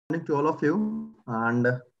To all of you, and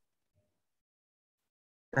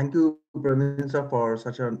thank you, Praveen sir, for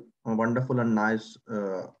such a wonderful and nice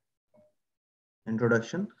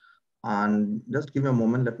introduction. And just give me a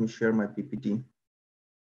moment, let me share my PPT.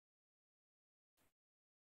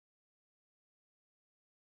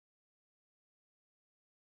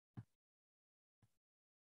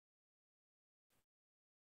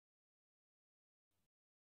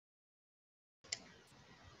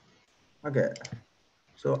 Okay,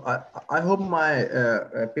 so I hope my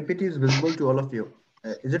PPT is visible to all of you.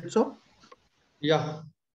 Is it so? Yeah,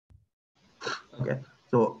 Okay,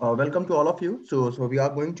 so welcome to all of you. So we are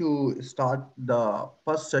going to start the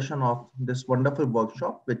first session of this wonderful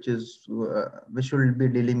workshop, which will be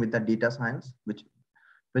dealing with the data science, which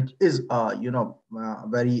is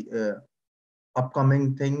very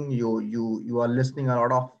upcoming thing. You are listening a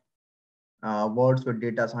lot of words with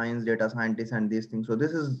data science, data scientists, and these things. So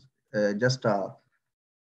this is just a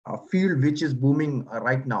field which is booming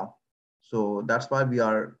right now. So that's why we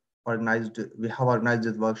have organized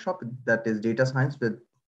this workshop, that is data science with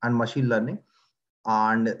and machine learning.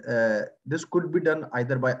 And this could be done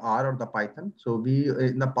either by R or the Python. So we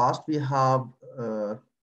in the past we have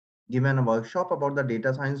given a workshop about the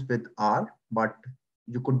data science with R, but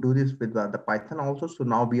you could do this with the Python also. So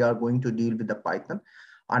now we are going to deal with the Python.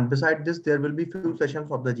 And beside this, there will be few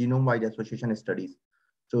sessions of the genome-wide association studies.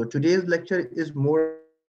 So today's lecture is more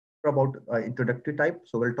about introductory type.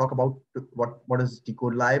 So we'll talk about what is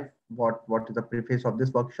Decode Live, what is the preface of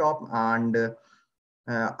this workshop, and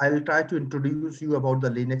I'll try to introduce you about the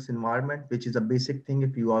Linux environment, which is a basic thing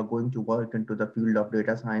if you are going to work into the field of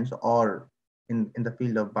data science or in the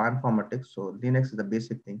field of bioinformatics. So Linux is a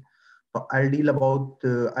basic thing. So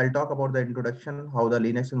I'll talk about the introduction, how the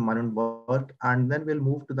Linux environment work, and then we'll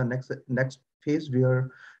move to the next phase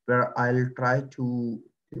where I'll try to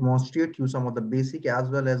demonstrate you some of the basic as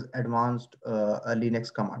well as advanced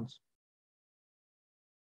Linux commands.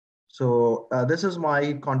 So this is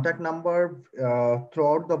my contact number.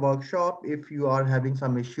 Throughout the workshop, if you are having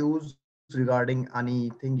some issues regarding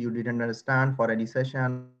anything you didn't understand for any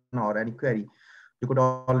session or any query, you could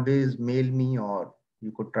always mail me or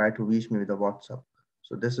you could try to reach me with a WhatsApp.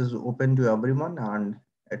 So this is open to everyone, and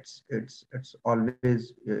it's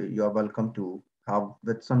always you're welcome to have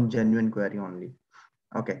with some genuine query only.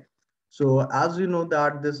 Okay. So as you know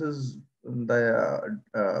that this is the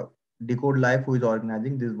Decode Life who is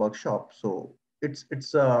organizing this workshop. So it's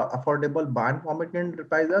affordable band format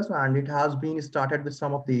enterprises, and it has been started with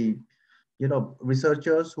some of the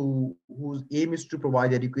researchers whose aim is to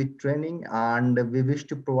provide adequate training, and we wish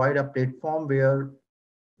to provide a platform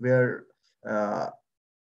where uh,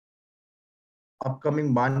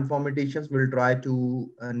 upcoming band formatations will try to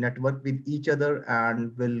network with each other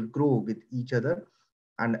and will grow with each other.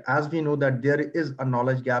 And as we know that there is a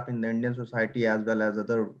knowledge gap in the Indian society as well as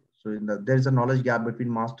other, there is a knowledge gap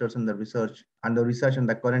between masters and the research and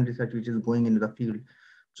the current research which is going into the field.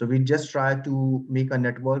 So we just try to make a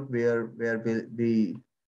network where we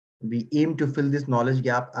aim to fill this knowledge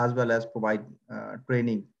gap as well as provide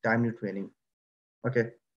timely training.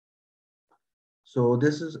 Okay. So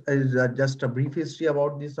this is just a brief history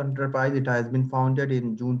about this enterprise. It has been founded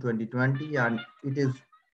in June 2020, and it is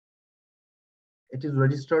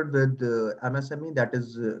registered with MSME, that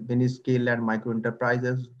is mini scale and micro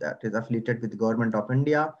enterprises, that is affiliated with the government of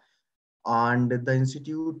India. And the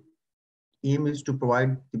institute aim is to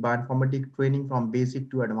provide the bioinformatics training from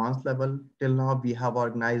basic to advanced level. Till now, we have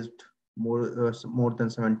organized more than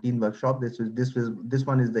 17 workshops. This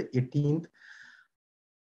one is the 18th.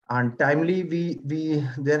 And timely, we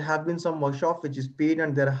there have been some workshop which is paid,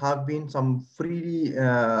 and there have been some free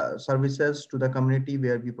services to the community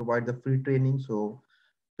where we provide the free training. So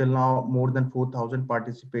till now, more than 4,000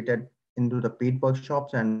 participated into the paid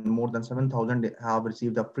workshops, and more than 7,000 have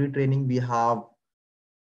received the free training. We have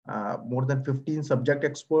more than 15 subject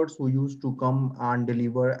experts who used to come and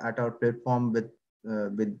deliver at our platform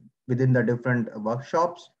within the different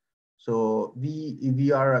workshops. So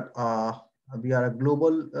we are a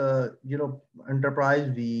global enterprise.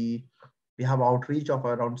 We have outreach of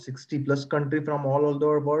around 60 plus country from all over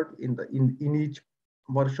the world. In each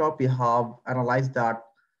workshop, we have analyzed that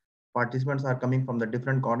participants are coming from the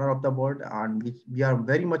different corner of the world, and we are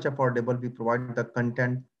very much affordable. We provide the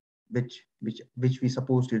content which we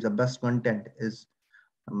supposed is the best content is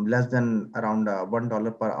less than around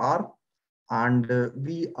 $1 per hour. And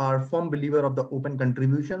we are firm believer of the open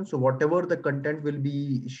contribution. So whatever the content will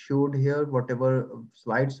be showed here, whatever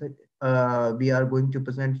slides we are going to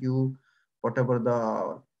present you, whatever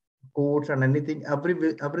the codes and anything,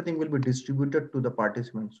 everything will be distributed to the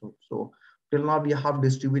participants. So till now we have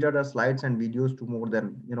distributed our slides and videos to more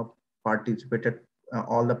than participated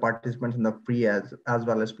all the participants in the free as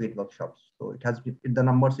well as paid workshops. So it has been, the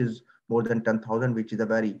numbers is more than 10,000, which is a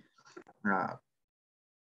very uh,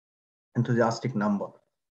 enthusiastic number.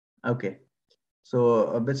 Okay.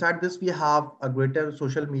 So beside this, we have a greater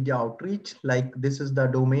social media outreach. Like this is the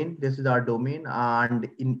domain, this is our domain, and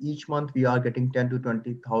in each month we are getting 10 to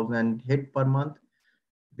 20,000 hit per month.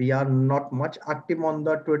 We are not much active on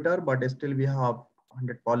the Twitter, but still we have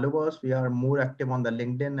 100 followers. We are more active on the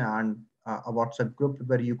LinkedIn and a WhatsApp group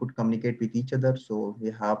where you could communicate with each other. So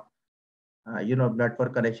we have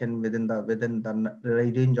network connection within the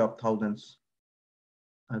range of thousands.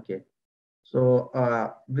 Okay. So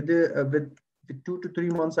with 2 to 3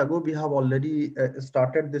 months ago, we have already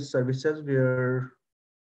started this services where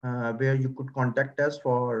you could contact us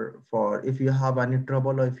for if you have any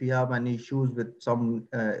trouble or if you have any issues with some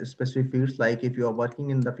specific fields, like if you are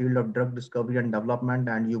working in the field of drug discovery and development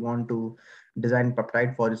and you want to design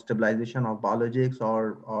peptide for stabilization of biologics,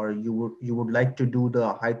 or you would like to do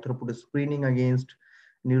the high throughput screening against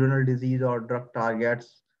neuronal disease or drug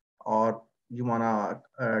targets, or you want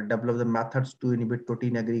to develop the methods to inhibit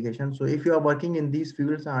protein aggregation. So if you are working in these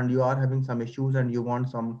fields and you are having some issues and you want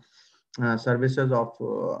some services of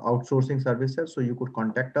outsourcing services, so you could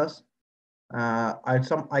contact us.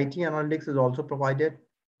 Some IT analytics is also provided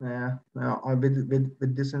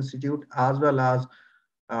with this institute, as well as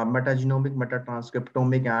metagenomic,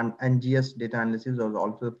 metatranscriptomic, and NGS data analysis is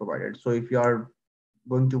also provided. So if you are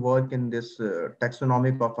going to work in this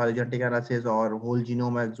taxonomic or phylogenetic analysis or whole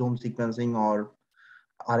genome exome sequencing or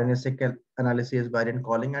RNA-seq analysis, variant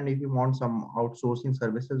calling, and if you want some outsourcing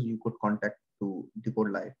services, you could contact to Decode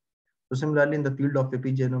Live. So similarly, in the field of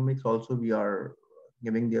epigenomics, also we are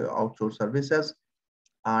giving the outsourced services,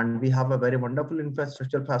 and we have a very wonderful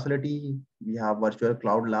infrastructure facility. We have virtual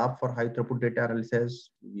cloud lab for high throughput data analysis.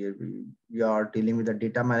 We are dealing with the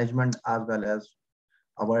data management, as well as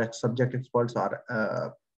our subject experts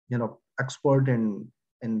are expert in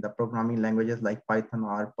the programming languages like Python,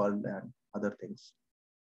 R, Perl, and other things.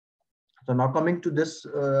 So now coming to this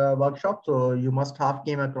workshop, so you must have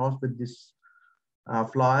came across with this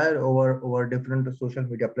flyer over different social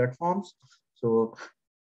media platforms. So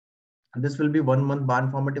this will be 1 month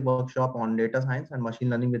bioinformatic workshop on data science and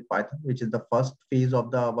machine learning with Python, which is the first phase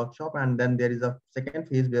of the workshop, and then there is a second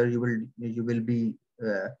phase where you will be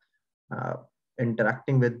uh,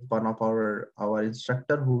 interacting with one of our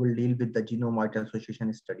instructor who will deal with the genome-wide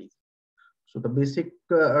association studies. So the basic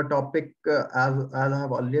topic, as I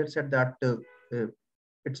have earlier said, that uh,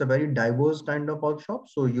 it's a very diverse kind of workshop.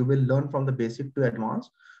 So you will learn from the basic to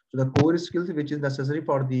advanced. So the core skills which is necessary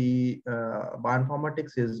for the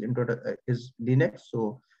bioinformatics is Linux.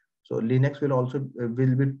 So Linux will also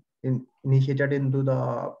will be initiated into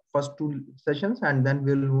the first 2 sessions, and then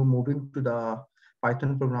we'll be moving to the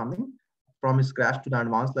Python programming from scratch to the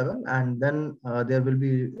advanced level, and then there will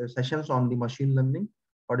be sessions on the machine learning.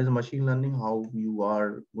 What is machine learning? How you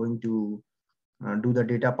are going to do the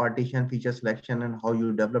data partition, feature selection, and how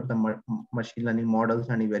you develop the machine learning models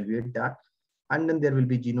and evaluate that. And then there will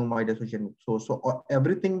be genome-wide association. So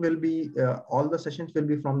everything will be, all the sessions will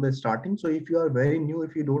be from the starting. So if you are very new,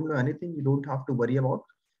 if you don't know anything, you don't have to worry about.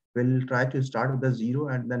 We'll try to start with the zero,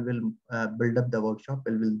 and then we'll build up the workshop.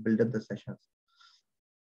 We'll build up the sessions.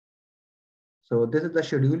 So this is the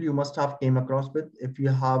schedule you must have came across with. If you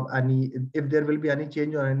have any, if there will be any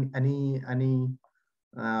change or any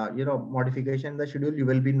modification in the schedule, you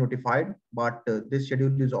will be notified. But this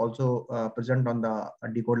schedule is also present on the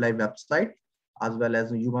Decode Live website, as well as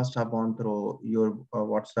you must have gone through your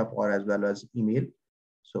WhatsApp or as well as email.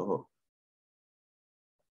 So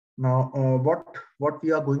now what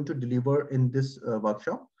we are going to deliver in this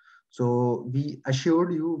workshop. So we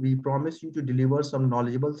assured you, we promise you to deliver some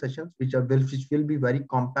knowledgeable sessions which will be very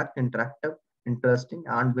compact, interactive, interesting,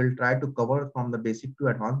 and will try to cover from the basic to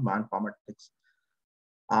advanced bioinformatics.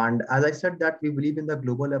 And as I said that we believe in the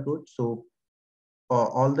global approach. So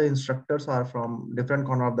all the instructors are from different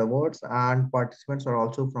corner of the world, and participants are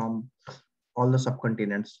also from all the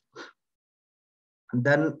subcontinents. And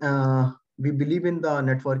then we believe in the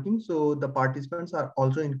networking. So the participants are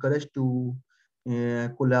also encouraged to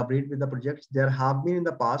collaborate with the projects. There have been in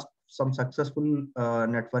the past some successful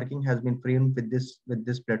networking has been framed with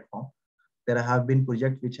this platform. There have been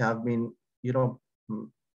projects which have been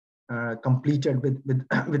completed with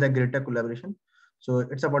with a greater collaboration. So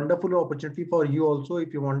it's a wonderful opportunity for you also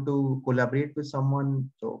if you want to collaborate with someone.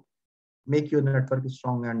 So make your network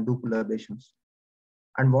strong and do collaborations.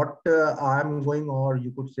 And what I'm going, or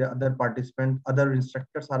you could say other participants, other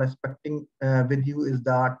instructors are expecting with you is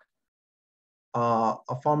that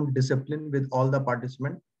a firm discipline with all the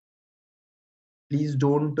participants. Please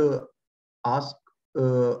don't ask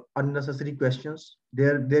unnecessary questions.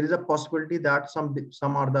 There is a possibility that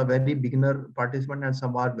some are the very beginner participant and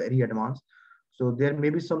some are very advanced. So there may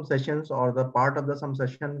be some sessions or the part of the some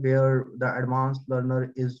session where the advanced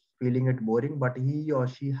learner is feeling it boring, but he or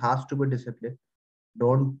she has to be disciplined.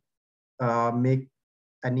 Don't make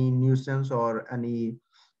any nuisance or any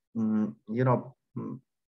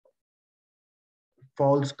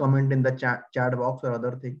false comment in the chat box or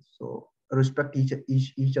other things. So respect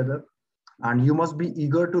each other, and you must be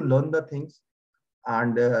eager to learn the things,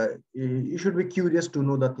 and you should be curious to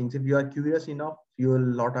know the things. If you are curious enough, you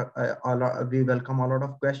will we welcome a lot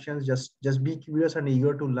of questions. Just be curious and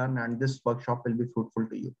eager to learn, and this workshop will be fruitful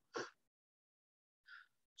to you.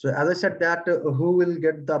 So as I said that who will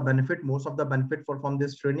get the benefit, most of the benefit from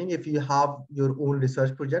this training, if you have your own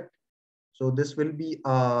research project. So this will be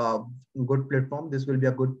a good platform. This will be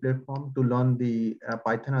a good platform to learn the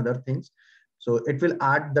Python, other things. So it will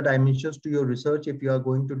add the dimensions to your research. If you are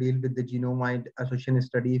going to deal with the genome-wide association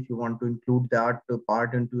study, if you want to include that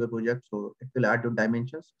part into your project, so it will add your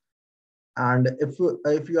dimensions. And if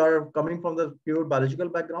you are coming from the pure biological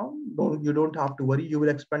background, you don't have to worry. You will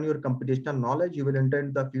expand your computational knowledge. You will enter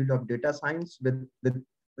into the field of data science with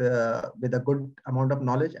a good amount of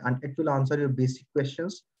knowledge, and it will answer your basic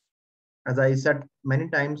questions. As I said many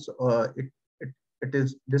times, it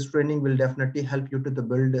is this training will definitely help you to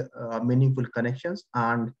build meaningful connections,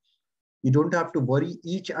 and you don't have to worry.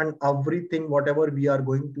 Each and everything whatever we are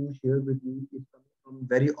going to share with you is coming from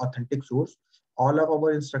very authentic source. All of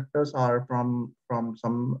our instructors are from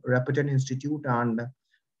some reputed institute, and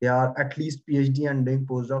they are at least PhD and doing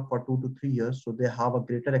postdoc for 2 to 3 years, so they have a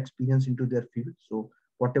greater experience into their field. So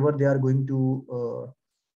whatever they are going to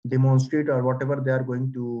demonstrate or whatever they are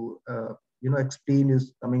going to explain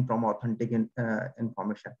is coming from authentic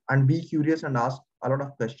information. And be curious and ask a lot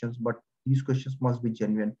of questions, but these questions must be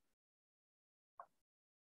genuine.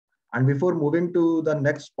 And before moving to the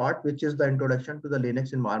next part, which is the introduction to the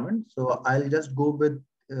Linux environment, so I'll just go with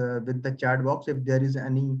the chat box. If there is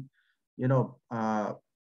any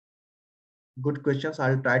good questions,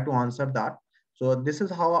 I'll try to answer that. So this is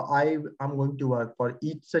how I am going to work for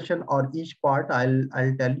each session or each part.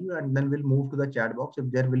 I'll tell you, and then we'll move to the chat box. If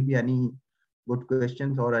there will be any good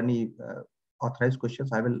questions or any authorized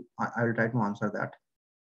questions, I will try to answer that.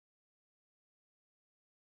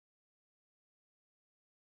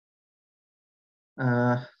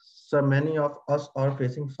 So many of us are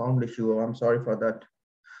facing sound issue. I'm sorry for that.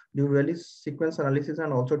 Do you really sequence analysis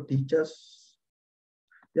and also teach us?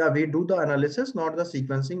 Yeah, we do the analysis, not the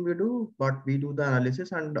sequencing we do, but we do the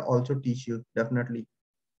analysis and also teach you, definitely.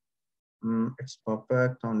 It's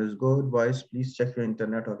perfect, sound is good. Voice, please check your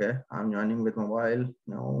internet. Okay, I'm joining with mobile.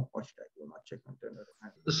 No, what should I do? Not check internet.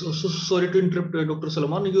 So sorry to interrupt, Dr.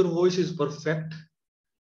 Salman. Your voice is perfect.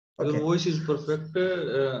 Your voice is perfect.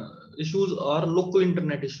 Issues are local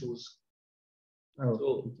internet issues. Oh,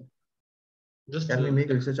 so just can we make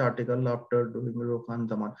research article after doing Rohan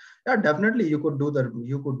Zaman? Yeah, definitely you could do that.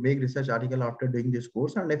 You could make research article after doing this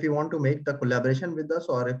course. And if you want to make the collaboration with us,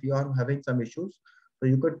 or if you are having some issues, so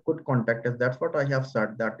you could contact us. That's what I have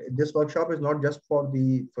said, that this workshop is not just for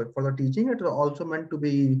the teaching. It is also meant to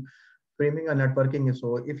be framing and networking.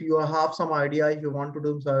 So if you have some idea, if you want to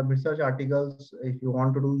do some research articles, if you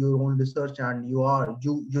want to do your own research, and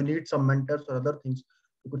you need some mentors or other things,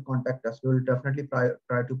 you could contact us. We will definitely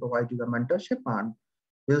try to provide you the mentorship, and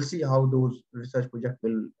we'll see how those research projects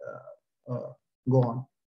will go on.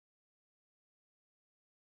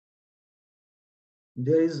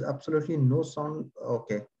 There is absolutely no sound.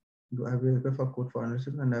 Okay. Do I will pay for code for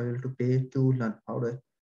analysis and I will to pay to learn? How do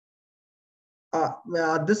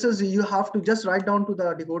I? This is, you have to just write down to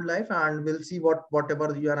the Decode Life, and we'll see whatever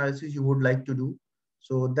the analysis you would like to do.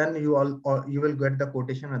 So then you will get the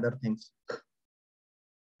quotation, other things.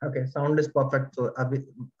 Okay, sound is perfect. So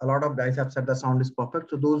a lot of guys have said the sound is perfect.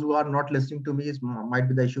 So those who are not listening to me might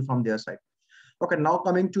be the issue from their side. Okay, now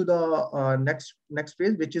coming to the next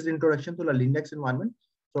phase, which is introduction to the Linux environment.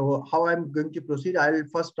 So how I'm going to proceed, I'll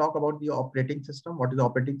first talk about the operating system. What is the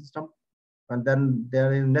operating system? And then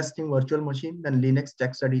there is nesting virtual machine, then Linux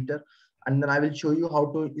text editor. And then I will show you how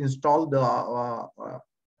to install the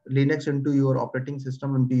Linux into your operating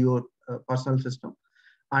system, into your personal system.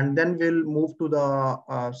 And then we'll move to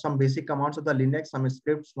the some basic commands of the Linux, some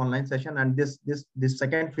scripts, one-line session. And this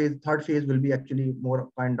second phase, third phase will be actually more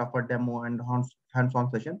kind of a demo and hands-on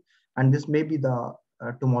session. And this may be the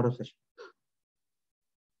tomorrow session.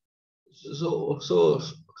 So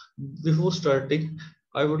before starting,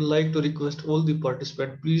 I would like to request all the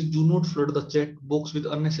participants, please do not flood the chat box with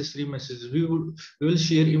unnecessary messages. We will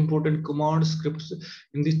share important command scripts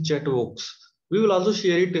in the chat box. We will also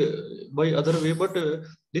share it by other way, but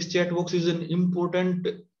this chat box is an important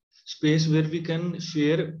space where we can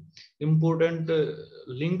share important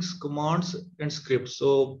links, commands, and scripts.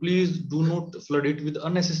 So please do not flood it with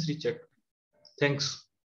unnecessary chat. Thanks.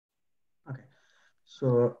 Okay.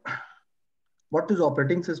 So what is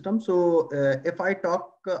operating system? So if I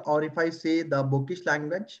talk or if I say the bookish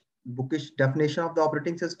language, bookish definition of the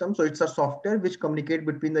operating system, so it's a software which communicate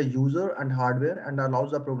between the user and hardware and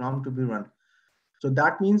allows the program to be run. So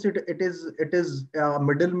that means it is a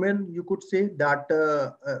middleman, you could say, that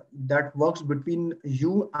that works between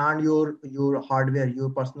you and your hardware, your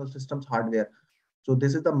personal system's hardware. So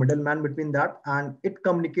this is the middleman between that, and it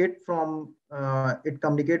communicate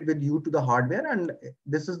with you to the hardware, and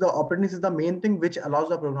this is the operating. This is the main thing which allows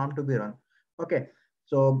the program to be run. Okay.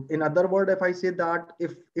 So in other words, if I say that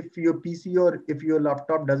if your PC or if your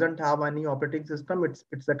laptop doesn't have any operating system, it's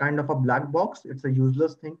a kind of a black box. It's a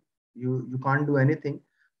useless thing. You can't do anything.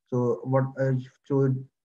 So what so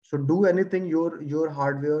do anything, your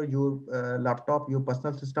hardware, your laptop, your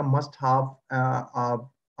personal system must have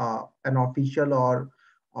an official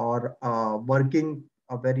or working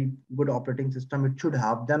a very good operating system. It should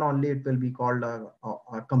have, then only it will be called a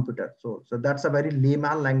computer. So that's a very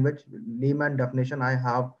layman language, layman definition I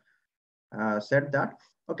have said that.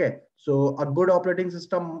 Okay, so a good operating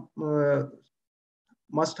system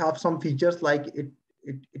must have some features like it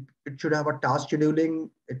should have a task scheduling,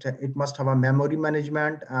 it must have a memory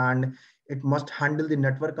management, and it must handle the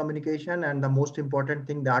network communication, and the most important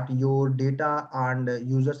thing that your data and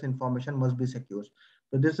users information must be secure.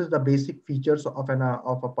 So this is the basic features of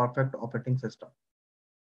of a perfect operating system.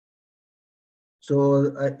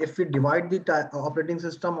 So if we divide the operating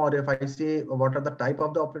system, or if I say what are the type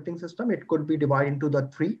of the operating system, it could be divided into the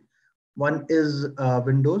three. One is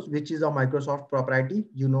Windows, which is a Microsoft propriety.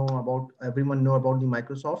 You know about, everyone know about the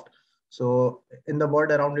Microsoft. So in the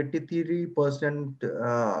world, around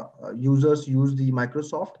 83% users use the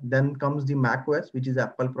Microsoft. Then comes the Mac OS, which is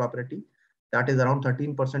Apple property. That is around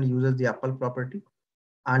 13% uses the Apple property.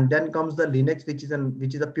 And then comes the Linux, which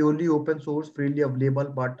is a purely open source, freely available,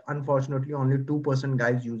 but unfortunately only 2%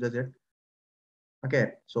 guys uses it.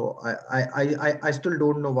 Okay, so I still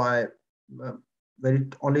don't know why very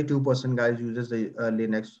only 2% guys uses the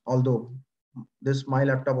Linux. Although this my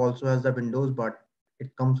laptop also has the Windows, but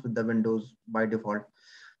it comes with the Windows by default.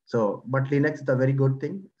 So, but Linux is a very good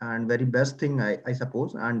thing and very best thing, I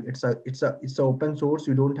suppose. And it's a open source.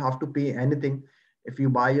 You don't have to pay anything. If you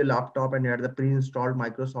buy your laptop and you have the pre-installed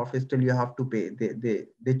Microsoft, still you have to pay. They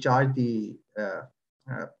charge the uh,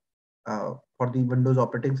 for the Windows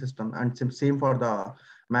operating system, and same for the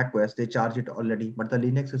Mac OS. They charge it already, but the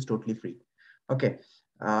Linux is totally free. Okay.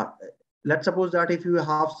 Uh, let's suppose that if you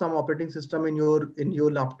have some operating system in your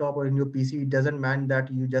laptop or in your PC, it doesn't mean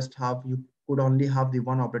that you could only have the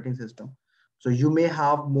one operating system. So you may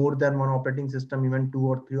have more than one operating system, even 2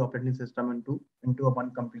 or 3 operating system into a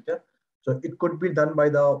one computer. So it could be done by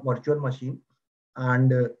the virtual machine.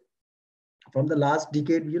 And from the last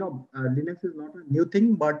decade, Linux is not a new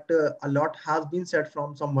thing, but a lot has been said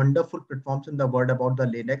from some wonderful platforms in the world about the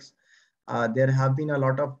Linux. There have been a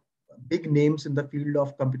lot of big names in the field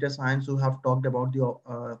of computer science who have talked about the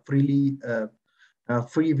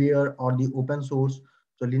freeware or the open source.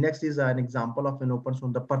 So Linux is an example of an open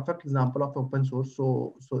source, the perfect example of open source.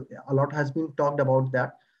 So a lot has been talked about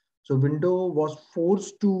that. So Windows was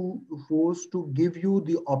forced to give you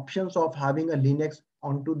the options of having a Linux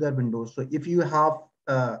onto their Windows. So if you have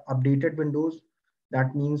updated Windows,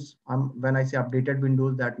 that means when I say updated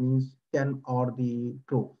Windows, that means 10 or the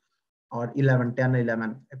Pro or 11, 10,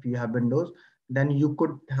 11. If you have Windows, then you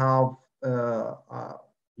could have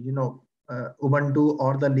Ubuntu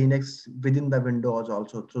or the Linux within the Windows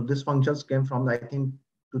also. So this functions came from, I think,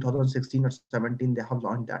 2016 or 17. They have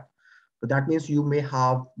launched that. So that means you may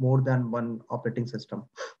have more than one operating system.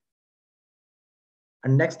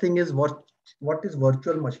 And next thing is what is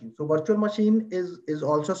virtual machine? So virtual machine is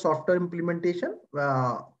also software implementation.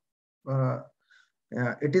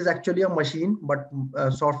 It is actually a machine, but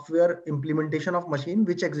software implementation of machine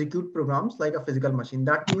which execute programs like a physical machine.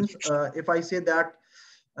 That means if I say that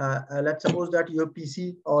let's suppose that your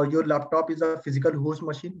PC or your laptop is a physical host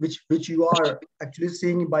machine, which you are actually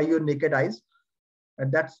seeing by your naked eyes,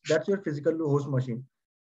 and that's your physical host machine.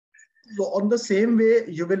 So on the same way,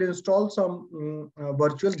 you will install some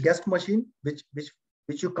virtual guest machine,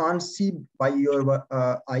 which you can't see by your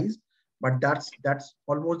eyes, but that's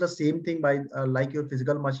almost the same thing by like your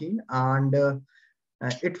physical machine. And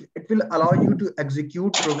It will allow you to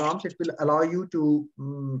execute programs. It will allow you to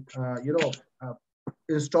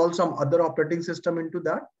install some other operating system into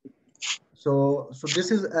that. So this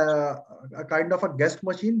is a kind of a guest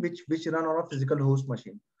machine which run on a physical host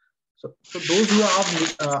machine. So those who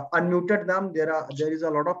have unmuted them, there is a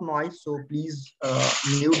lot of noise. So please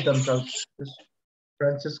mute themselves. This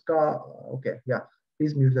Francisca, okay, yeah,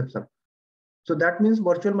 please mute themselves. So that means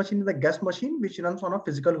virtual machine is a guest machine which runs on a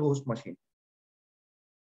physical host machine.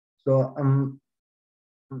 So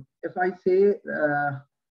if I say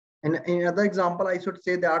in another example, I should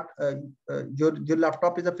say that your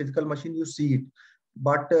laptop is a physical machine, you see it.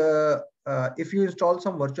 But if you install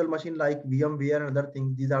some virtual machine like VMware and other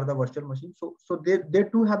things, these are the virtual machines. So they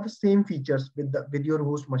too have the same features with your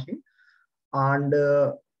host machine, and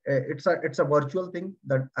it's a virtual thing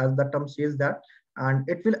that, as the term says, that, and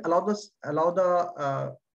it will allow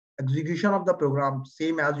the execution of the program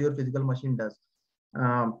same as your physical machine does.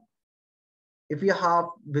 If you have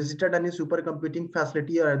visited any supercomputing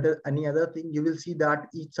facility or any other thing, you will see that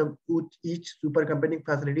each supercomputing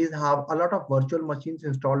facilities have a lot of virtual machines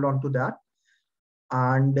installed onto that.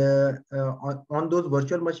 And on those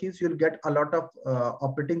virtual machines, you'll get a lot of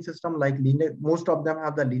operating system like Linux. Most of them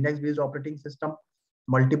have the Linux-based operating system.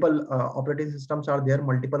 Multiple operating systems are there,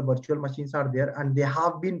 multiple virtual machines are there, and they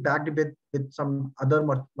have been backed with some other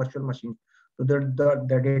virtual machines. So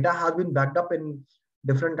the data has been backed up in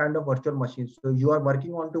different kind of virtual machines. So you are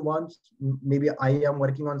working on to one, maybe I am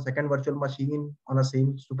working on second virtual machine on a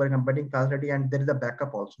same supercomputing facility, and there is a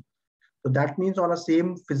backup also. So that means on a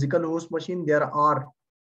same physical host machine, there are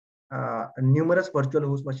numerous virtual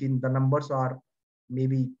host machines. The numbers are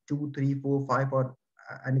maybe 2, 3, 4, 5, or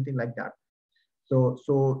anything like that.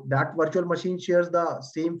 So that virtual machine shares the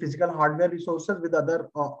same physical hardware resources with other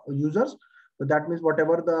users. So that means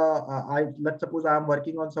whatever let's suppose I am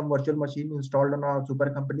working on some virtual machine installed on a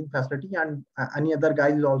supercomputing facility, and any other guy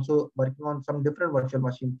is also working on some different virtual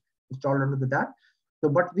machine installed onto that. So,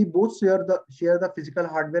 but we both share the physical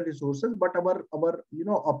hardware resources, but our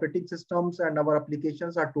operating systems and our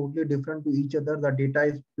applications are totally different to each other. The data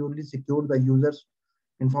is purely secure. The users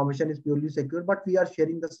information is purely secure, but we are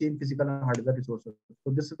sharing the same physical and hardware resources.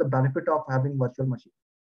 So this is the benefit of having virtual machine.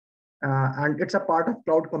 And it's a part of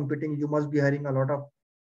cloud computing. You must be hearing a lot of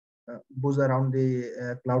buzz around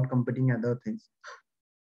the cloud computing and other things.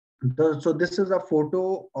 So this is a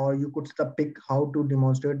photo, or you could pick how to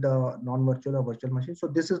demonstrate the non-virtual or virtual machine. So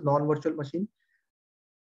this is non-virtual machine.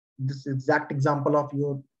 This exact example of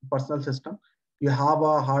your personal system. You have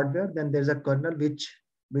a hardware, then there's a kernel which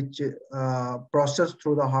process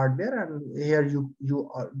through the hardware, and here you do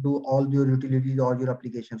all your utilities, all your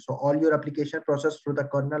applications. So all your application process through the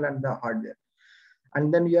kernel and the hardware.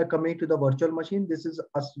 And then we are coming to the virtual machine. This is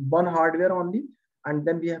one hardware only, and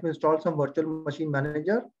then we have installed some virtual machine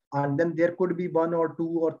manager, and then there could be 1 or 2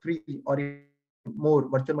 or 3 or more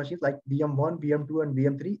virtual machines like VM1, VM2, and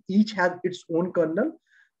VM3. Each has its own kernel,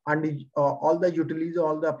 and all the utilities,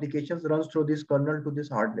 all the applications runs through this kernel to this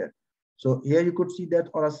hardware. So here you could see that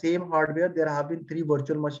on a same hardware, there have been 3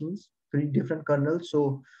 virtual machines, 3 different kernels.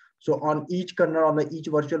 So on each kernel, on each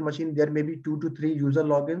virtual machine, there may be 2 to 3 user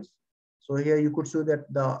logins. So here you could see that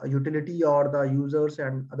the utility or the users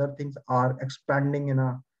and other things are expanding in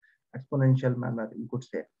a exponential manner, you could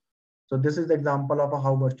say. So this is the example of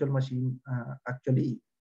how virtual machine actually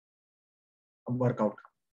work out.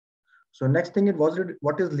 So next thing,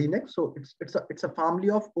 what is Linux? So it's a family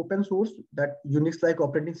of open source that Unix-like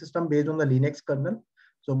operating system based on the Linux kernel.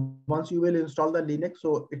 So once you will install the Linux,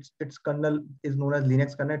 so its kernel is known as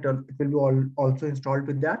Linux kernel. It will be also installed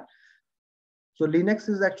with that. So Linux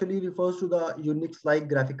is actually refers to the Unix-like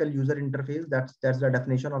graphical user interface. That's the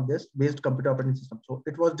definition of this based computer operating system. So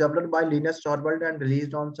it was developed by Linus Torvald and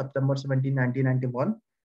released on September 17, 1991.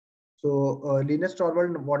 So Linus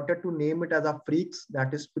Torvald wanted to name it as a Freaks,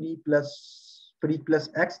 that is free plus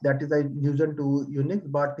X, that is a user to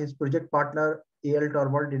Unix, but his project partner A.L.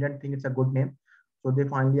 Torvald didn't think it's a good name. So they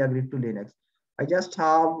finally agreed to Linux. I just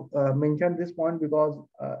have mentioned this point because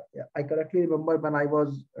I correctly remember when I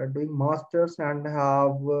was doing masters and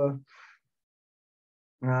have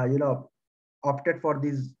opted for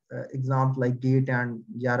these exams like GATE and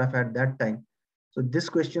JRF at that time. So this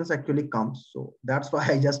questions actually comes. So that's why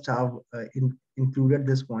I just have included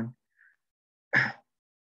this point.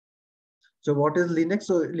 So what is Linux?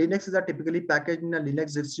 So Linux is a typically packaged in a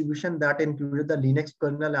Linux distribution that included the Linux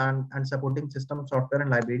kernel and supporting system software and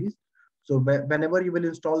libraries. So whenever you will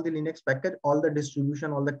install the Linux package, all the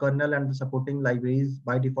distribution, all the kernel and the supporting libraries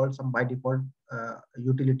by default, some by default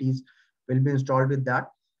utilities will be installed with that.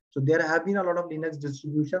 So there have been a lot of Linux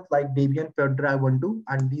distributions like Debian, Fedora, Ubuntu,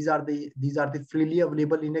 and these are the freely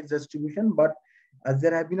available Linux distribution. But as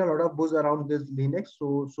there have been a lot of buzz around this Linux,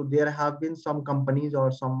 so there have been some companies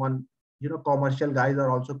or someone, commercial guys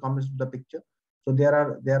are also comes to the picture. So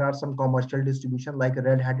there are some commercial distribution like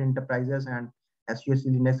Red Hat Enterprises and SUSE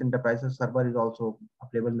Linux Enterprises server is also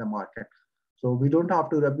available in the market. So we don't have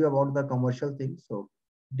to review about the commercial things. So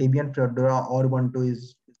Debian, Fedora, or Ubuntu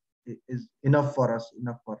is enough for us,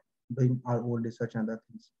 enough for doing our own research and other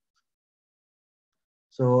things.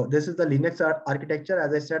 So this is the Linux architecture.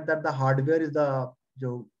 As I said, that the hardware is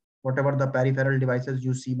whatever the peripheral devices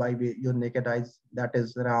you see by your naked eyes, that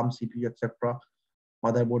is RAM, CPU, etc.,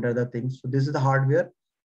 motherboard, other things. So this is the hardware.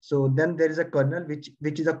 So then there is a kernel,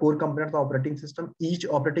 which is a core component of the operating system. Each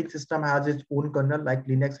operating system has its own kernel, like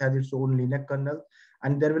Linux has its own Linux kernel,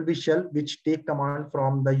 and there will be shell which take command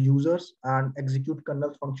from the users and execute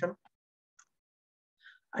kernel function.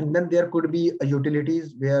 And then there could be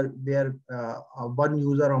utilities where one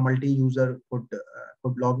user or multi-user could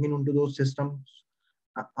log in into those systems,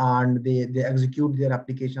 and they execute their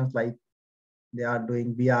applications like they are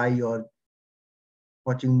doing BI or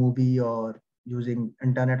watching movie or using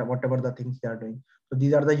internet or whatever the things they are doing. So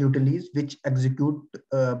these are the utilities which execute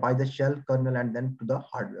by the shell kernel and then to the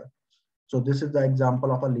hardware. So this is the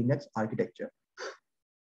example of a Linux architecture.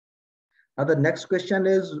 Now the next question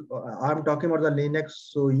is, I'm talking about the Linux.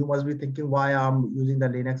 So you must be thinking why I'm using the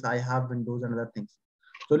Linux. I have Windows and other things.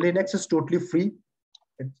 So Linux is totally free.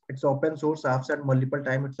 It's open source. I've said multiple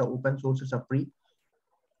times, it's a open source, it's a free.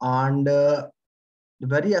 And the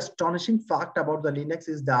very astonishing fact about the Linux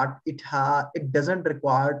is that it doesn't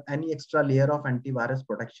require any extra layer of antivirus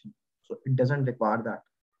protection. So it doesn't require that.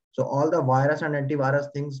 So all the virus and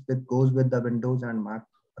antivirus things goes with the Windows and Mac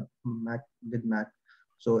with Mac.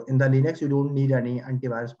 So in the Linux, you don't need any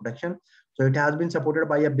antivirus protection. So it has been supported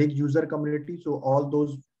by a big user community. So all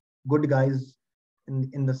those good guys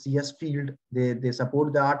in the CS field, they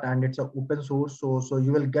support that, and it's an open source. So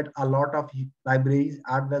you will get a lot of libraries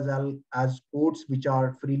as well as codes which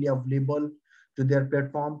are freely available to their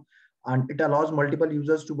platform. And it allows multiple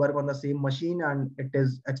users to work on the same machine, and it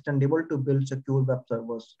is extendable to build secure web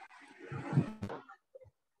servers.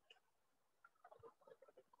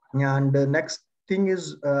 And the next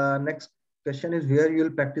question is where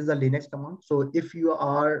you'll practice the Linux command. So if you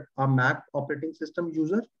are a Mac operating system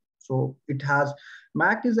user, so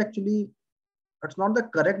Mac is actually, it's not the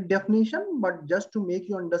correct definition, but just to make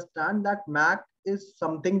you understand that Mac is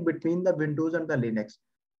something between the Windows and the Linux.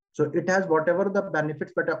 So it has whatever the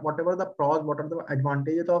benefits, but whatever the pros, whatever the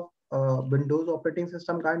advantages of Windows operating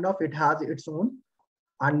system kind of, it has its own.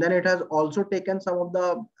 And then it has also taken some of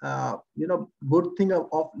the good thing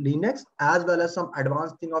of Linux as well as some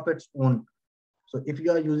advanced thing of its own. So if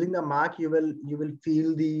you are using the Mac, you will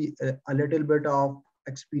feel a little bit of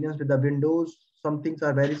experience with the Windows. Some things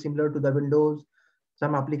are very similar to the Windows.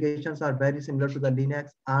 Some applications are very similar to the Linux,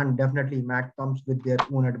 and definitely Mac comes with their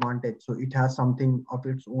own advantage. So it has something of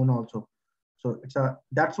its own also. So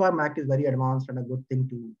that's why Mac is very advanced and a good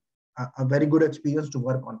thing a very good experience to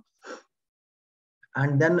work on.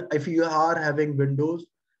 And then if you are having Windows,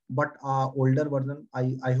 but older version,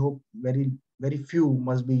 I hope very few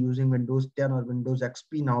must be using Windows 10 or Windows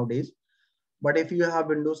XP nowadays. But if you have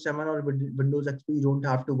Windows 7 or Windows XP, you don't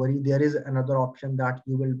have to worry. There is another option that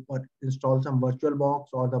you will install some VirtualBox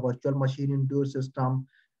or the virtual machine into your system.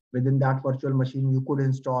 Within that virtual machine, you could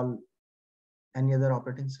install any other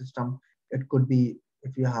operating system. It could be,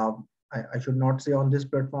 if you have, I should not say on this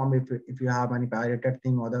platform, if you have any pirated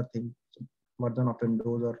thing or other thing, version of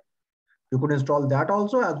Windows, or you could install that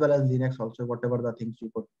also, as well as Linux also, whatever the things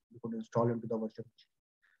you could install into the virtual machine.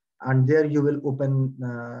 And there you will open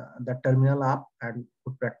the terminal app and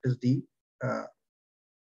could practice the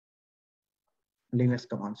Linux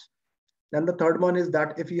commands. Then the third one is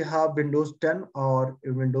that if you have Windows 10 or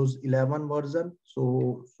Windows 11 version,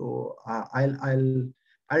 so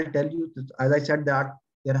I'll tell you, as I said, that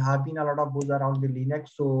there have been a lot of buzz around the Linux.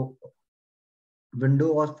 So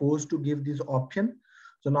Windows was forced to give this option.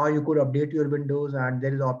 So now you could update your Windows, and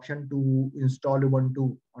there is option to install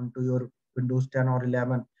Ubuntu onto your Windows 10 or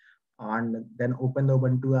 11, and then open the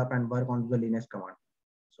Ubuntu app and work on the Linux command.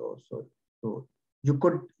 So you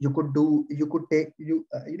will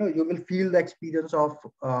feel the experience of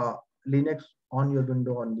Linux on your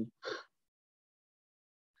window only.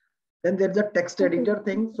 Then there's a text editor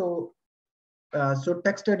thing. So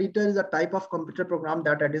text editor is a type of computer program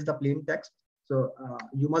that edits the plain text. So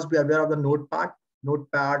you must be aware of the Notepad.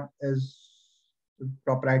 Notepad is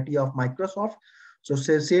propriety of Microsoft. So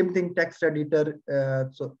say same thing, text editor.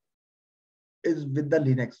 So is with the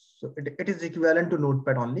Linux. So it is equivalent to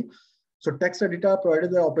Notepad only. So text editor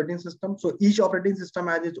provided the operating system. So each operating system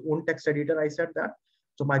has its own text editor. I said that.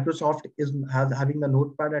 So Microsoft has having the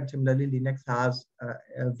Notepad, and similarly Linux has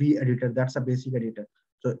a V editor. That's a basic editor.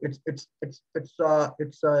 So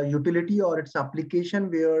it's a utility or it's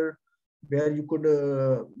application where you could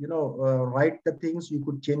write the things. You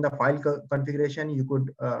could change the file configuration. You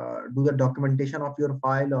could do the documentation of your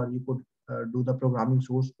file, or you could do the programming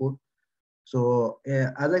source code. So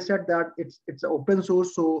as I said that it's open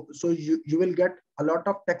source, so you will get a lot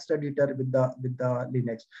of text editor with the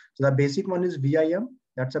Linux. So the basic one is Vim.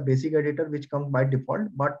 That's a basic editor which comes by default,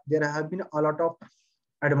 but there have been a lot of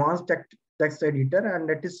advanced text editor, and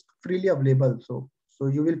it is freely available. So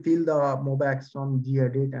you will feel the MobaX from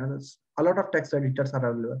gedit, and a lot of text editors are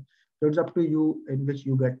available. So it's up to you in which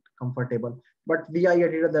you get comfortable. But Vi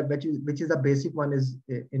editor, that which is the basic one, is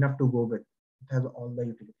enough to go with. It has all the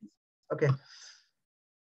utilities. Okay,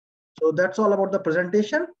 so that's all about the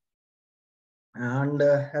presentation. And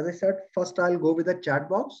as I said, first I'll go with the chat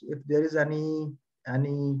box. If there is any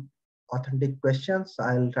authentic questions,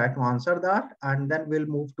 I'll try to answer that, and then we'll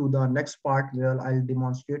move to the next part where I'll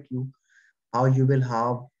demonstrate you how you will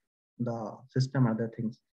have the system, other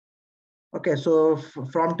things. Okay, so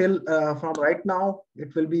from right now,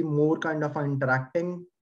 it will be more kind of an interacting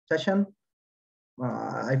session.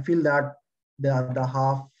 I feel that the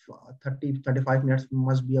half 35 minutes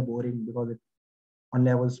must be a boring, because it on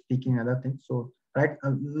level speaking other things. So right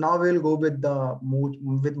now we'll go with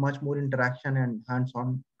with much more interaction and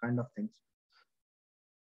hands-on kind of things.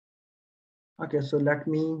 Okay, so let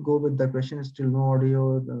me go with the question. Still no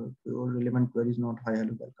audio. The relevant queries not high.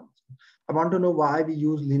 Hello, welcome. I want to know why we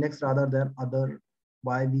use Linux rather than other.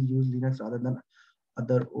 Why we use Linux rather than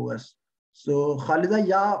other OS. So Khalida,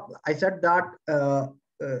 yeah, I said that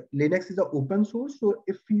Linux is an open source. So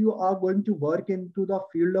if you are going to work into the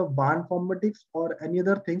field of bioinformatics or any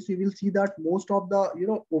other things, you will see that most of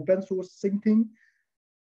the open sourcing thing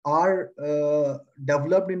are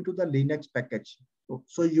developed into the Linux package.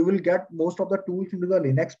 So you will get most of the tools into the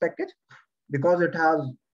Linux package, because it has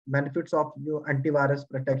benefits of antivirus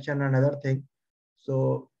protection and other thing.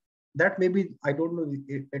 So that maybe, I don't know,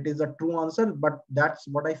 it is a true answer, but that's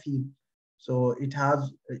what I feel. So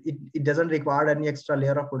it doesn't require any extra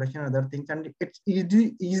layer of protection and other things, and it's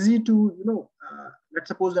easy to let's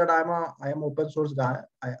suppose that I am open source guy.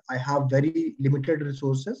 I have very limited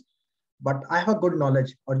resources, but I have a good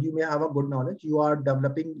knowledge, or you may have a good knowledge. You are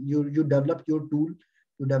developing, you develop your tool,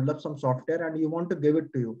 you develop some software, and you want to give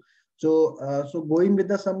it to you. So going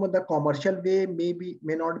with some of the commercial way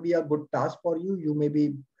may not be a good task for you. You may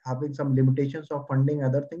be having some limitations of funding,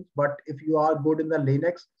 other things. But if you are good in the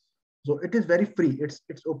Linux, so it is very free.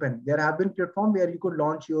 It's open. There have been platforms where you could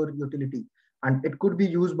launch your utility, and it could be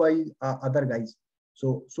used by other guys.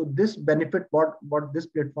 So this benefit, what this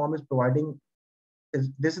platform is providing,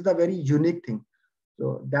 this is a very unique thing.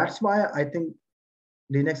 So that's why I think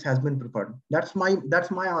Linux has been preferred. That's my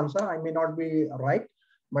answer. I may not be right,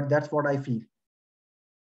 but that's what I feel.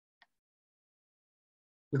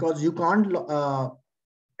 Because you can't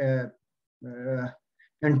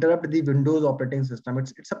interrupt the Windows operating system.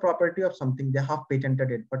 It's a property of something. They have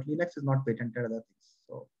patented it, but Linux is not patented other things.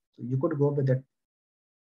 So you could go with it.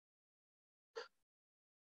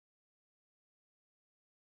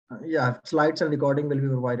 Yeah, slides and recording will be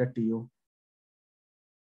provided to you.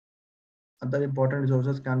 Other important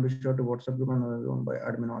resources can be shared to WhatsApp group and owned by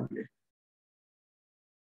admin only.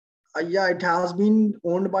 Yeah, it has been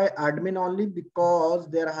owned by admin only,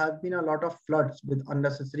 because there have been a lot of floods with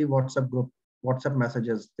unnecessary WhatsApp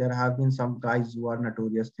messages. There have been some guys who are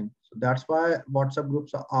notorious things. So that's why WhatsApp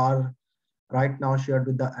groups are right now shared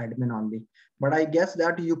with the admin only. But I guess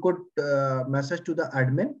that you could message to the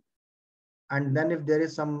admin, and then if there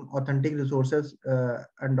is some authentic resources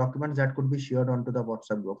and documents, that could be shared onto the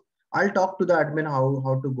WhatsApp group. I'll talk to the admin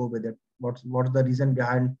how to go with it. What's the reason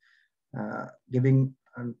behind giving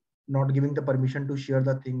not giving the permission to share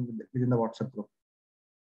the thing within the WhatsApp group.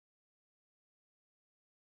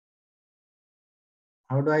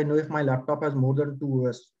 How do I know if my laptop has more than 2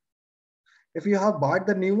 OS? If you have bought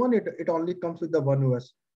the new one, it only comes with the 1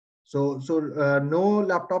 OS. So no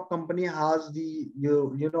laptop company has the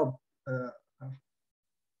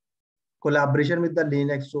collaboration with the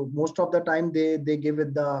Linux. So most of the time they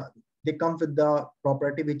come with the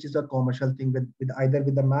property which is a commercial thing with either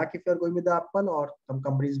with the Mac if you're going with the Apple, or some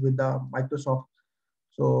companies with the Microsoft.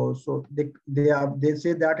 So they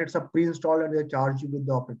say that it's a pre-installed and they charge you with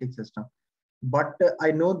the operating system. But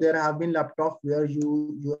I know there have been laptops where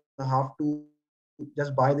you have to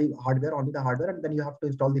just buy the hardware, only the hardware, and then you have to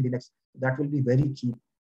install the Linux. That will be very cheap.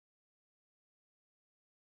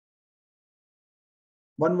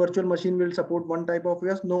 One virtual machine will support one type of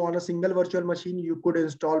OS. No, on a single virtual machine, you could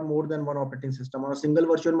install more than one operating system. On a single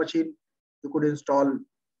virtual machine, you could install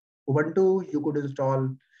Ubuntu, you could install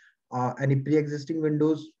any pre-existing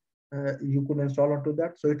Windows, you could install onto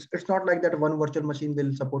that. So it's not like that one virtual machine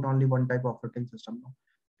will support only one type of operating system. No.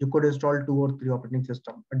 You could install 2 or 3 operating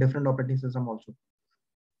system, a different operating system also.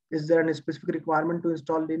 Is there any specific requirement to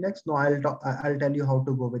install Linux? No, I'll tell you how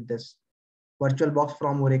to go with this. VirtualBox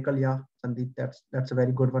from Oracle, yeah, Sandeep, that's a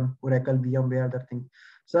very good one. Oracle, VMware, that thing.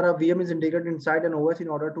 Sir, a VM is integrated inside an OS in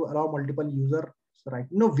order to allow multiple users, right?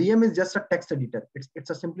 No, VM is just a text editor.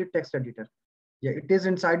 It's a simply text editor. Yeah, it is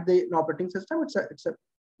inside the operating system. It's a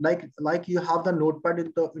like you have the notepad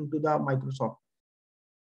into the Microsoft.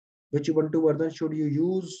 Which Ubuntu version should you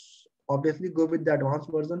use? Obviously, go with the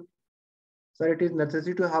advanced version. Sir, it is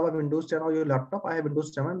necessary to have a Windows 10 on your laptop. I have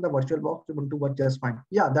Windows 7. The VirtualBox Ubuntu works just fine.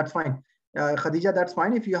 Yeah, that's fine. Khadija, that's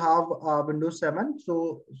fine if you have Windows 7.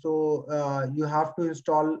 So you have to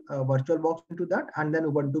install VirtualBox into that, and then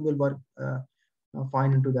Ubuntu will work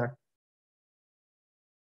fine into that.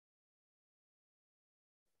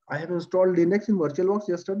 I have installed Linux in VirtualBox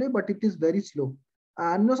yesterday, but it is very slow.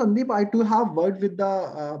 And no, Sandeep, I too have worked with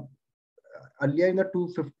the earlier in the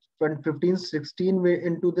 2015-16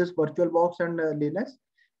 into this VirtualBox and Linux.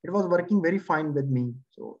 It was working very fine with me.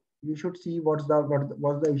 So you should see what's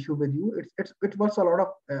the issue with you. It was a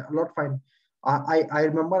lot fine. I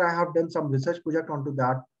remember I have done some research project onto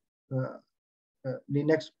that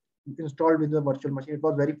Linux installed with the virtual machine. It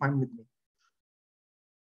was very fine with me.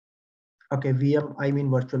 Okay, VM, I mean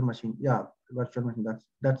virtual machine. Yeah, virtual machine.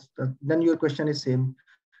 Then your question is same.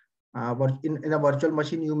 In a virtual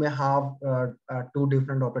machine, you may have 2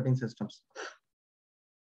 different operating systems.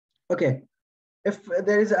 Okay, if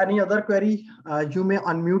there is any other query, you may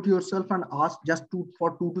unmute yourself and ask just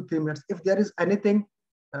for 2 to 3 minutes. If there is anything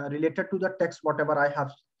related to the text, whatever I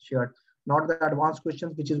have shared, not the advanced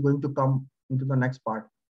questions, which is going to come into the next part.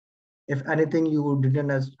 If anything you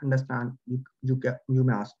didn't understand, you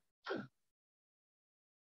may ask.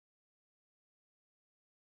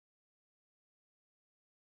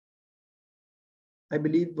 I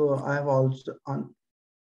believe I have also on.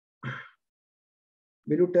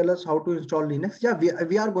 Will you tell us how to install Linux? Yeah,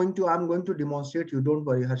 we are going to, I'm going to demonstrate you. Don't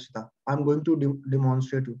worry, Harshita. I'm going to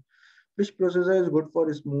demonstrate you. Which processor is good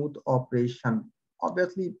for smooth operation?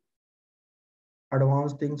 Obviously,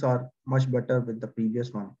 advanced things are much better with the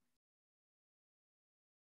previous one.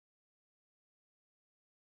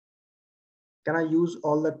 Can I use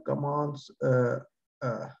all the commands?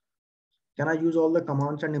 Can I use all the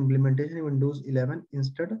commands and implementation in Windows 11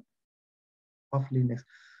 instead of Linux?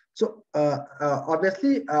 So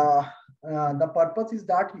obviously, the purpose is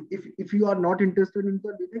that if you are not interested in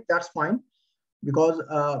the Linux, that's fine, because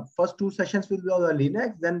first 2 sessions will be on the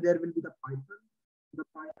Linux, then there will be the Python. The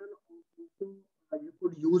Python also, you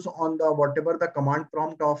could use on the whatever the command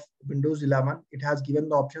prompt of Windows 11. It has given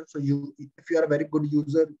the option. So if you are a very good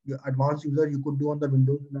user, advanced user, you could do on the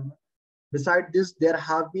Windows 11. Besides this, there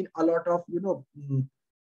have been a lot of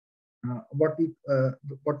what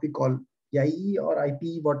we call IE or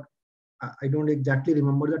IP. What I don't exactly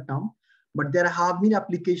remember the term, but there have been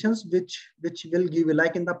applications which will give you,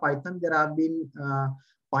 like in the Python, there have been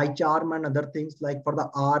PyCharm and other things. Like for the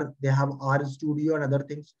R, they have R Studio and other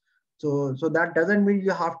things. So that doesn't mean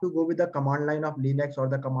you have to go with the command line of Linux or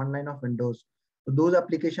the command line of Windows. So those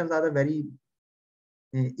applications are the very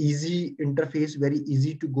easy interface, very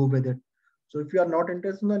easy to go with it. So if you are not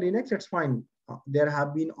interested in the Linux, it's fine. There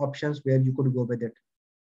have been options where you could go with it.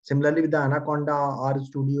 Similarly with the Anaconda, R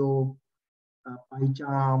Studio,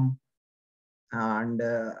 PyCharm, and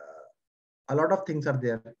a lot of things are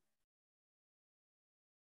there.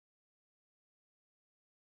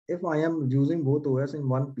 If I am using both OS in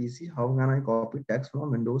one PC, how can I copy text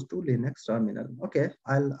from Windows to Linux terminal? Okay,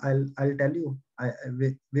 I'll tell you.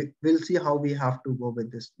 We'll see how we have to go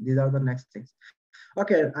with this. These are the next things.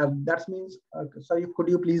 Okay, that means. So could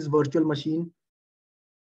you please virtual machine?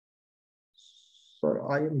 Sir,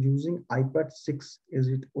 I am using iPad 6. Is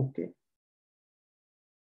it okay?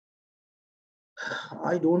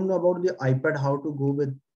 I don't know about the iPad, how to go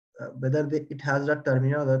with whether it has a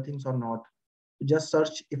terminal, other things or not. Just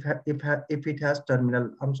search if it has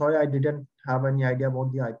terminal. I'm sorry, I didn't have any idea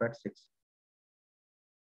about the iPad 6.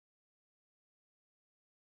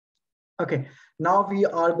 Okay, now we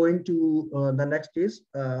are going to the next is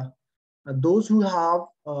those who have.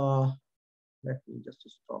 Let me just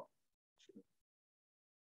stop.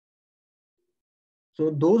 So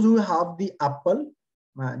those who have the Apple,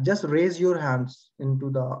 just raise your hands into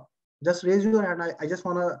the. Just raise your hand. I just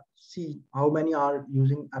want to see how many are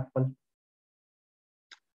using Apple.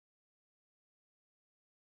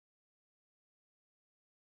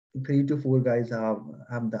 3 to 4 guys have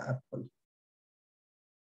the Apple.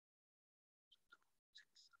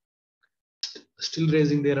 Still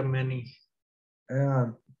raising, there are many.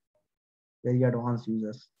 Very advanced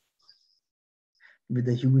users with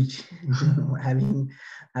a huge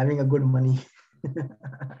having a good money.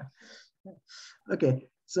 Okay,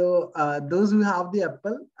 so those who have the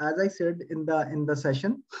Apple, as I said in the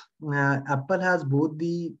session, Apple has both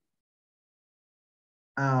the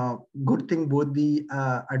good thing, both the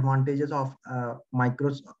advantages of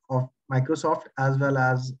Microsoft as well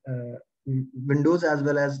as Windows as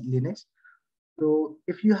well as Linux. So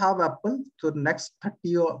if you have Apple, so the next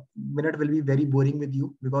 30 minute will be very boring with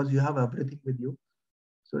you because you have everything with you.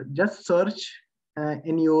 So just search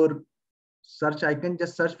in your search icon,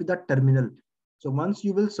 just search with the terminal. So once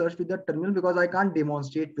you will search with the terminal, because I can't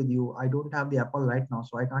demonstrate with you, I don't have the Apple right now,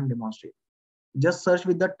 so I can't demonstrate. Just search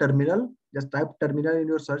with the terminal, just type terminal in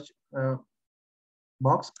your search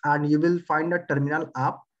box and you will find a terminal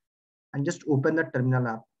app and just open the terminal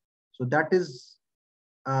app. So that is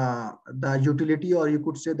the utility, or you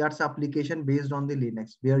could say that's application based on the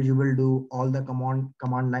Linux, where you will do all the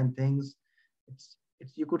command line things. It's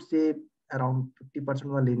you could say around 50%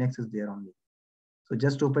 of the Linux is there only. So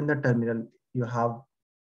just open the terminal. You have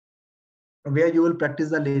where you will practice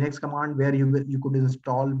the Linux command, where you could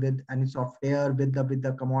install with any software with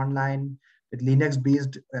the command line, with Linux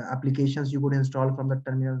based applications you could install from the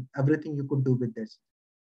terminal. Everything you could do with this.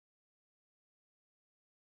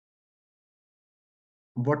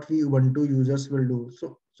 What we Ubuntu users will do.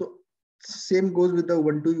 So same goes with the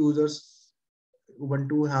Ubuntu users.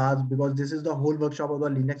 Ubuntu has, because this is the whole workshop of the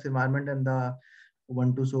Linux environment and the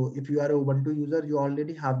Ubuntu. So if you are a Ubuntu user, you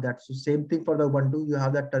already have that. So same thing for the Ubuntu, you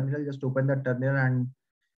have that terminal, just open that terminal and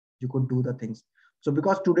you could do the things. So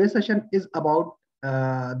because today's session is about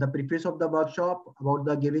the preface of the workshop, about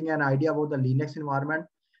the giving an idea about the Linux environment,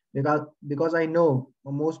 because I know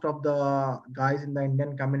most of the guys in the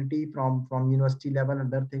Indian community from university level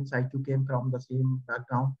and other things, I too came from the same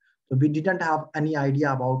background. So we didn't have any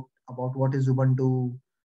idea about what is Ubuntu,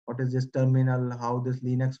 what is this terminal, how this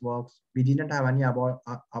Linux works. We didn't have any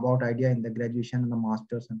about idea in the graduation and the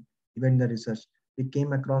masters and even the research. We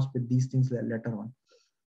came across with these things later on.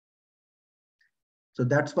 So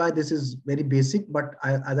that's why this is very basic. But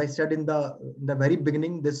as I said in the very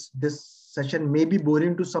beginning, this session may be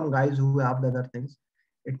boring to some guys who have the other things.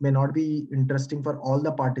 It may not be interesting for all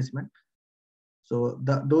the participants. So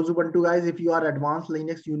those Ubuntu guys, if you are advanced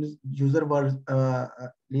Linux user,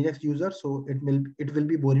 Linux user, so it will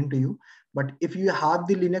be boring to you. But if you have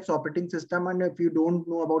the Linux operating system and if you don't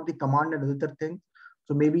know about the command and other things,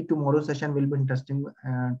 so maybe tomorrow's session will be interesting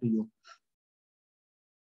to you.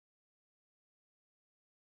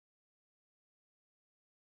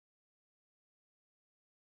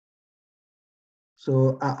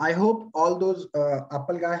 So I hope all those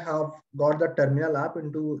Apple guys have got the terminal app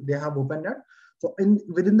into, they have opened it. So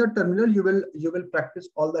within the terminal, you will practice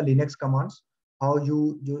all the Linux commands, how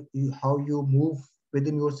how you move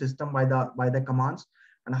within your system by the commands,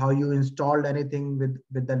 and how you installed anything with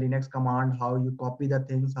the Linux command, how you copy the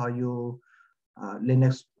things, how you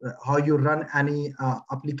how you run any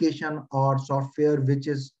application or software which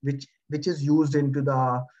is used into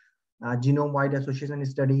the genome-wide association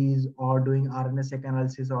studies or doing RNA-seq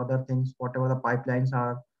analysis or other things, whatever the pipelines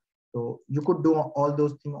are. So you could do all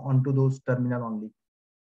those things onto those terminal only.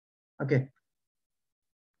 Okay.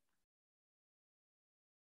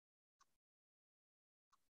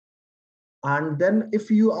 And then if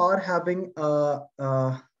you are having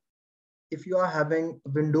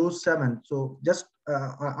Windows 7, so just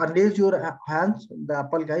raise your hands, the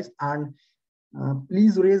Apple guys, and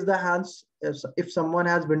please raise the hands if someone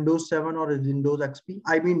has Windows 7 or Windows XP.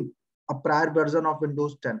 I mean, a prior version of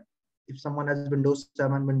Windows 10. If someone has Windows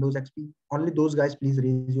 7, Windows XP, only those guys, please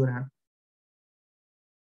raise your hand.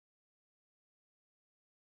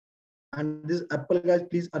 And this Apple guys,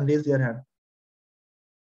 please unraise their hand.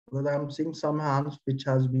 Because I'm seeing some hands which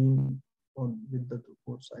has been on with the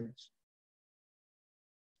both sides.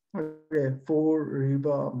 Okay, for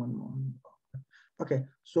Reba. Okay,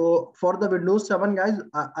 so for the Windows 7 guys,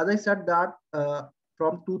 as I said that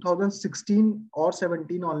from 2016 or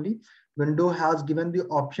 17 only, Windows has given the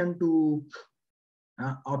option to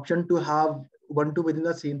have Ubuntu within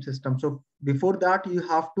the same system. So before that, you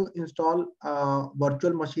have to install a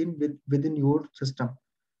virtual machine within your system.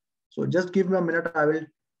 So just give me a minute. I will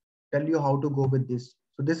tell you how to go with this.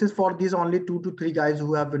 So this is for these only 2 to 3 guys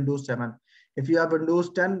who have Windows 7. If you have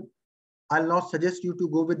Windows 10, I'll not suggest you to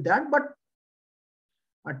go with that, but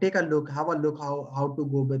take a look, have a look how to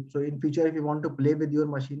go with. So in future, if you want to play with your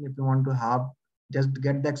machine, if you want to have just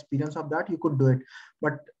get the experience of that, you could do it.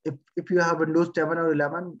 But if you have Windows 7 or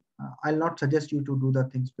 11, I'll not suggest you to do the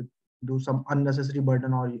things with do some unnecessary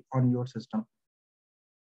burden on your system.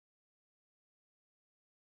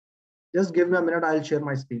 Just give me a minute, I'll share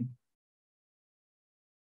my screen.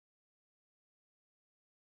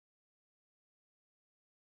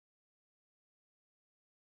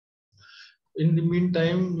 In the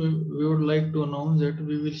meantime, we would like to announce that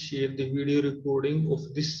we will share the video recording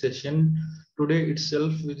of this session today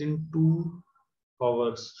itself within 2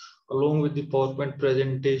 hours, along with the PowerPoint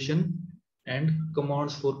presentation and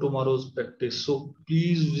commands for tomorrow's practice. So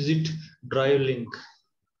please visit Drive link.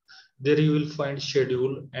 There you will find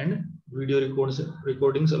schedule and video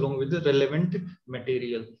recordings along with the relevant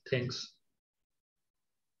material. Thanks.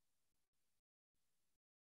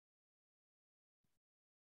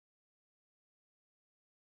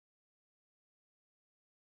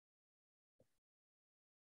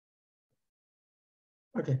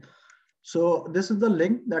 Okay, so this is the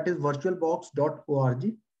link, that is virtualbox.org.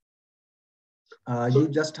 You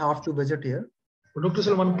just have to visit here. Dr.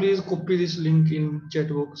 Salman, please copy this link in chat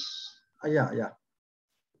box. Yeah.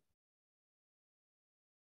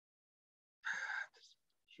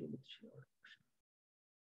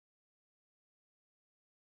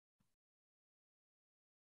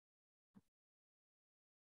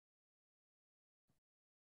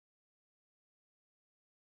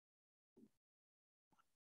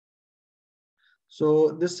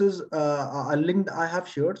 So this is a link I have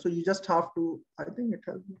shared. So you just have to, I think it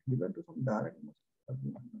has been given to some direct.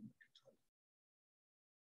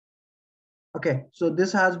 Okay, so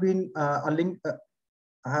this has been a link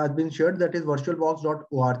has been shared, that is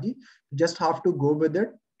virtualbox.org. You just have to go with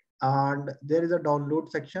it, and there is a download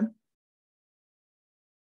section.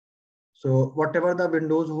 So whatever the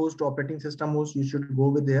Windows host, operating system host, you should go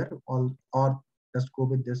with there, or just go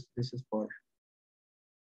with this. This is for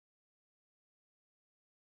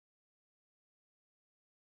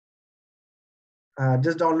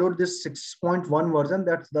just download this 6.1 version.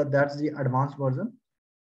 That's the advanced version,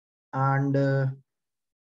 and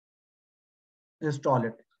install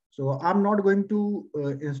it. So I'm not going to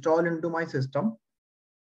install into my system,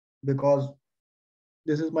 because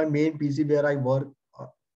this is my main PC where I work.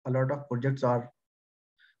 A lot of projects I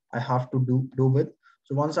have to do with.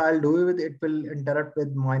 So once I'll do it, it will interact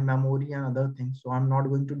with my memory and other things. So I'm not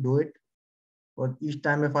going to do it. But each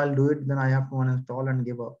time if I'll do it, then I have to uninstall and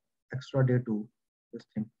give a extra day to this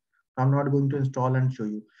thing. I'm not going to install and show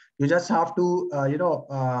you. You just have to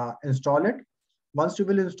install it. Once you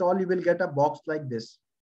will install, you will get a box like this.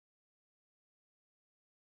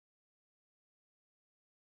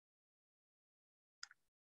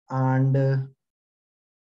 And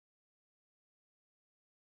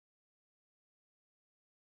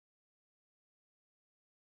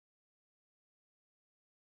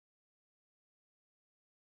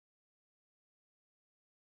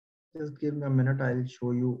just give me a minute, I'll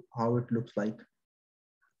show you how it looks like.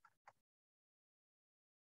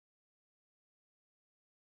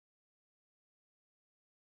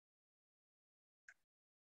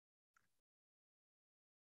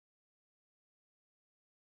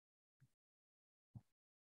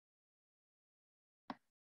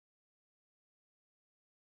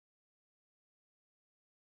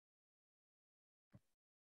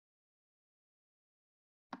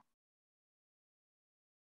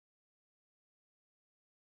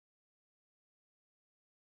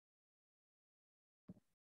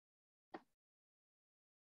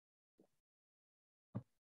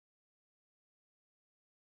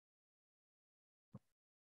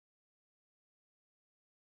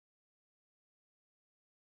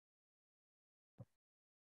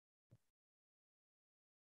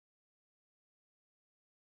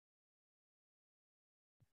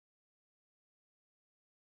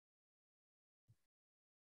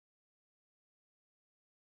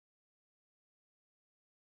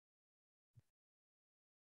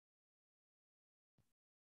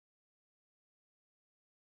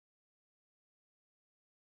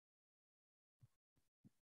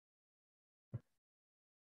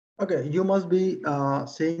 Okay, you must be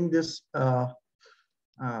seeing this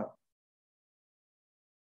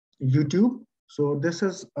YouTube. So this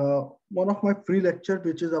is one of my free lectures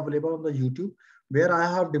which is available on the YouTube, where I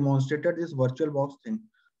have demonstrated this VirtualBox thing.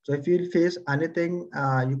 So if you face anything,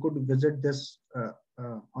 you could visit this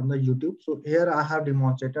on the YouTube. So here I have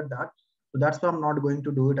demonstrated that. So that's why I'm not going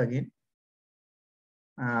to do it again.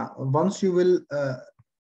 Once you will,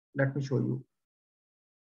 let me show you.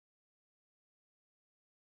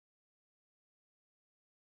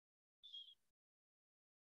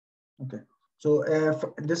 Okay, so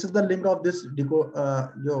this is the link of this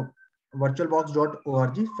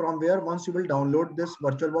virtualbox.org, from where once you will download this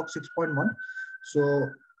VirtualBox 6.1. So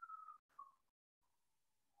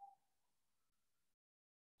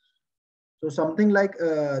something like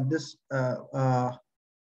this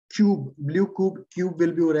blue cube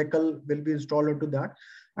will be Oracle will be installed into that.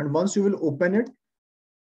 And once you will open it,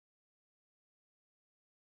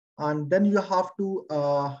 and then you have to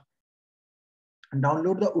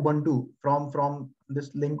download the Ubuntu from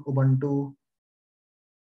this link, ubuntu.com.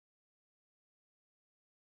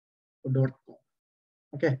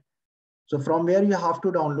 Okay, so from where you have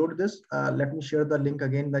to download this, let me share the link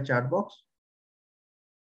again in the chat box.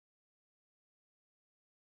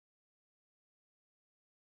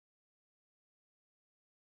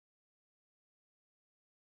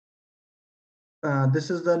 This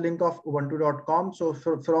is the link of ubuntu.com. So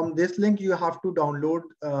from this link, you have to download,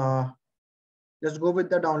 just go with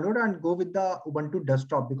the download and go with the Ubuntu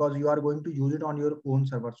desktop, because you are going to use it on your own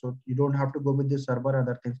server. So you don't have to go with the server,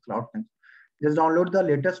 other things, cloud things. Just download the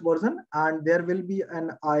latest version, and there will be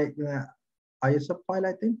an ISF file,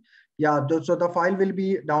 I think. Yeah, so the file will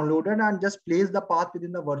be downloaded, and just place the path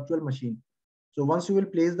within the virtual machine. So once you will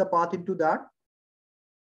place the path into that,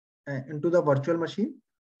 into the virtual machine,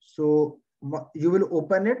 so you will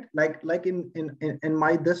open it like in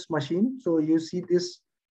my this machine. So you see this,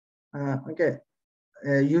 okay,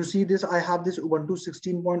 you see this, I have this Ubuntu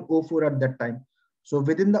 16.04 at that time. So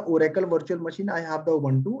within the Oracle virtual machine, I have the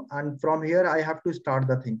Ubuntu, and from here I have to start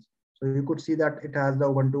the things. So you could see that it has the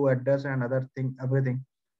Ubuntu address and other thing, everything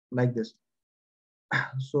like this.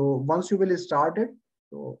 So once you will start it,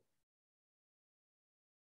 so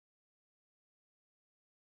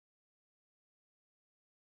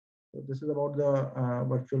this is about the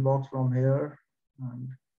VirtualBox from here. And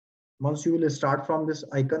once you will start from this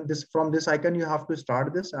icon, from this icon, you have to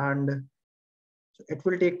start this, and it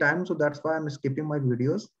will take time. So that's why I'm skipping my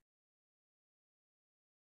videos.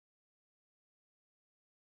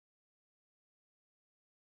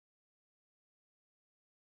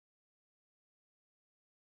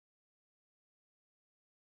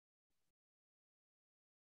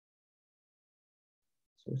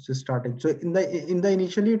 So it's starting. So in the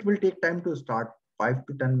initially, it will take time to start, 5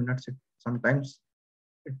 to 10 minutes. Sometimes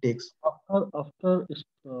it takes. After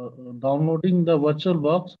downloading the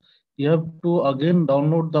VirtualBox, you have to again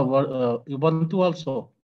download the Ubuntu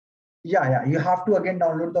also. Yeah, you have to again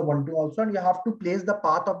download the Ubuntu also, and you have to place the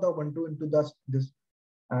path of the Ubuntu into this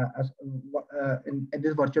in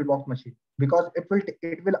this VirtualBox machine, because it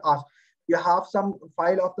will ask, you have some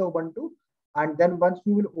file of the Ubuntu, and then once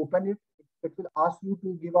you will open it, it will ask you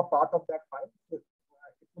to give a path of that file. So, it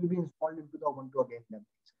will be installed into the Ubuntu again. Then.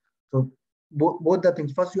 So both the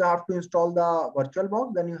things. First, you have to install the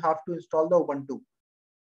VirtualBox, then you have to install the Ubuntu,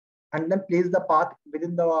 and then place the path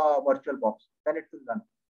within the VirtualBox. Then it will run.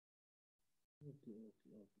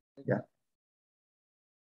 Yeah.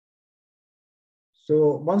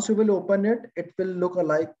 So once you will open it, it will look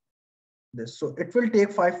like this. So it will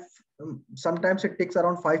take sometimes it takes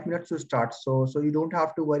around 5 minutes to start. So you don't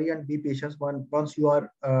have to worry, and be patient. Once you are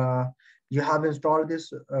you have installed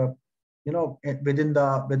this, within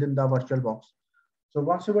the VirtualBox. So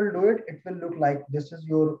once you will do it, it will look like this is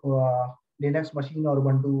your Linux machine or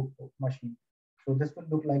Ubuntu machine. So this will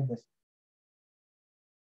look like this.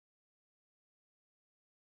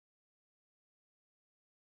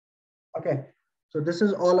 Okay, so this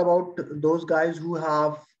is all about those guys who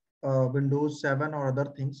have Windows 7 or other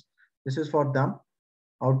things. This is for them,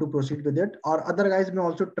 how to proceed with it. Or other guys may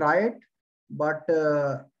also try it, but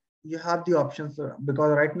you have the options,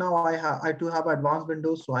 because right now I too have advanced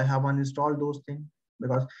Windows, so I have uninstalled those things,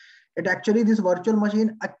 because it actually, this virtual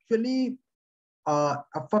machine actually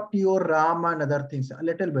affect your RAM and other things a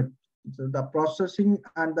little bit. So the processing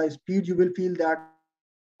and the speed, you will feel that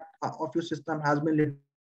of your system has been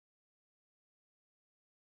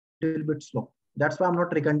little bit slow. That's why I'm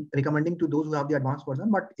not recommending to those who have the advanced version.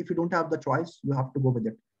 But if you don't have the choice, you have to go with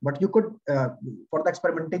it. But you could, for the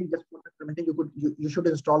experimenting, just for experimenting, you should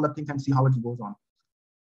install the things and see how it goes on.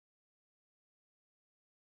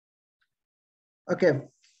 Okay.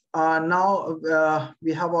 Now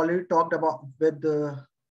we have already talked about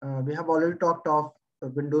we have already talked of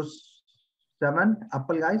Windows 7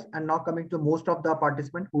 Apple guys, and now coming to most of the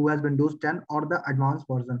participant who has Windows 10 or the advanced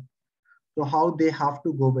version. So how they have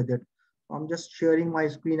to go with it. I'm just sharing my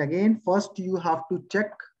screen again. First, you have to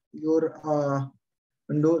check your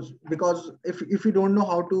Windows, because if you don't know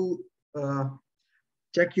how to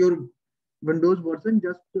check your Windows version,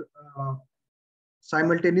 just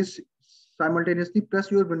simultaneously press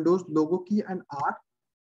your Windows logo key and R.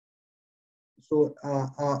 So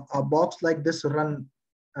a box like this will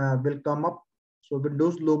come up. So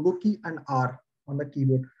Windows logo key and R on the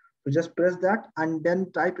keyboard. So just press that and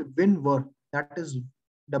then type WinVer, that is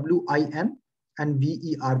WIN and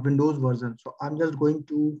VER, Windows version. So I'm just going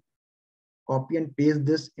to copy and paste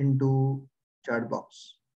this into chat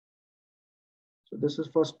box. So this is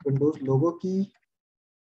first Windows logo key.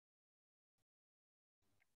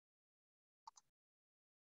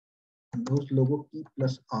 Windows logo key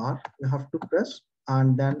plus R you have to press,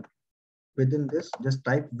 and then within this just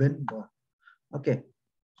type WinVer. Okay.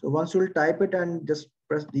 So once you'll type it and just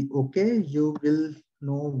press the OK, you will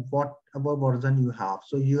know whatever version you have.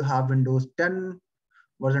 So you have Windows 10,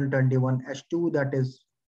 version 21 H2, that is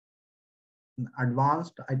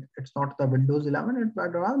advanced. It's not the Windows 11, it's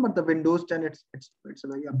advanced, but the Windows 10, it's a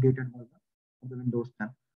very updated version of the Windows 10.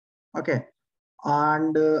 Okay,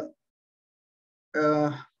 and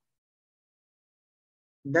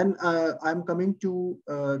then I'm coming to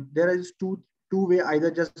there is two way, either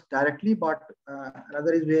just directly, but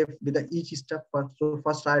another is way with the each step first. So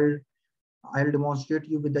first I'll demonstrate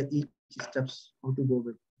you with the each steps how to go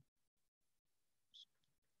with.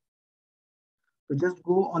 So just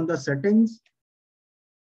go on the settings,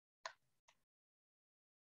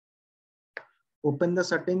 open the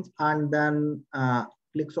settings, and then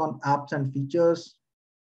clicks on apps and features.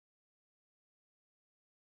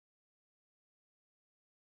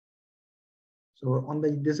 So on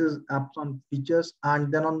the, this is apps on features,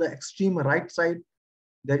 and then on the extreme right side,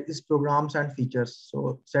 there is programs and features.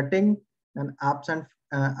 So setting and apps and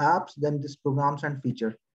apps, then this programs and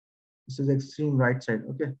feature. This is extreme right side.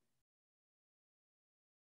 Okay.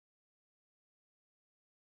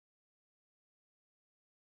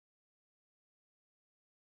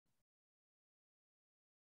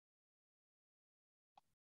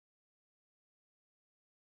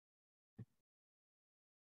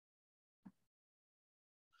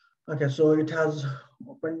 Okay, so it has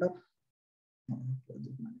opened up.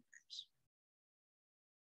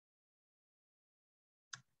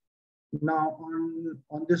 Now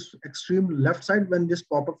on this extreme left side, when this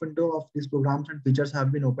pop-up window of these programs and features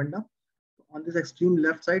have been opened up, on this extreme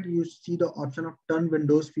left side, you see the option of turn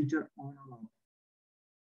Windows feature on or off.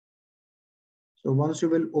 So once you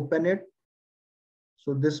will open it,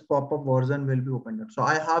 so this pop-up version will be opened up. So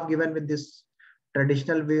I have given with this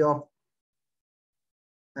traditional way of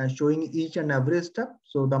showing each and every step.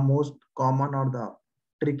 So the most common or the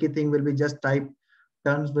tricky thing will be just type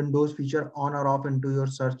turns Windows feature on or off into your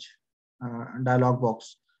search dialog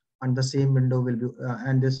box, and the same window will be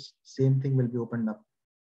and this same thing will be opened up.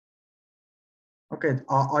 Okay,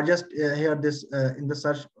 or just here this in the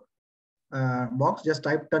search box, just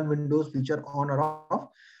type turn Windows feature on or off,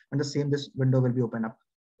 and the same this window will be opened up.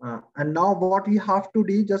 And now what we have to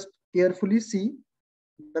do, just carefully see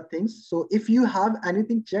the things. So if you have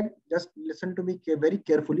anything checked, just listen to me very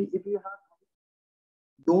carefully. If you have,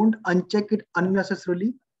 don't uncheck it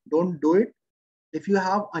unnecessarily. Don't do it. If you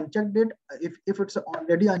have unchecked it, if it's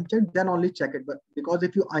already unchecked, then only check it. But because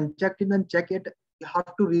if you uncheck it and check it, you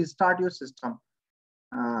have to restart your system.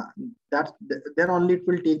 Then only it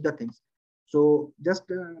will take the things. So just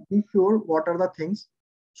be sure what are the things.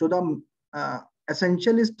 So the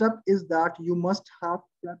essential step is that you must have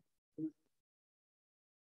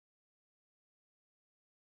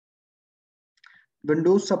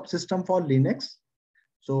Windows subsystem for Linux.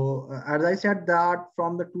 So as I said that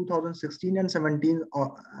from the 2016 and 17,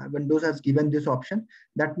 Windows has given this option.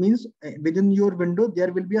 That means within your window,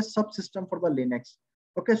 there will be a subsystem for the Linux.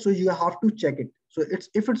 Okay, so you have to check it. So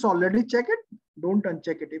if it's already checked, don't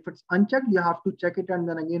uncheck it. If it's unchecked, you have to check it and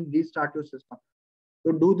then again restart your system.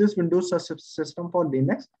 So do this Windows system for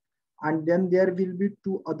Linux. And then there will be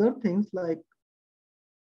two other things like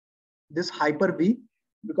this Hyper-V.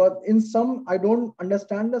 Because in some, I don't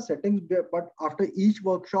understand the settings, but after each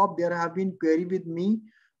workshop, there have been query with me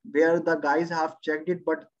where the guys have checked it,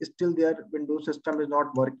 but still their Windows system is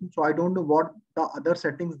not working. So I don't know what the other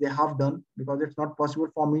settings they have done, because it's not possible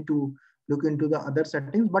for me to look into the other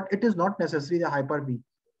settings, but it is not necessary the Hyper-V.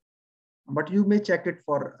 But you may check it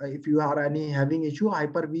for if you are having issue,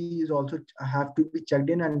 Hyper-V is also have to be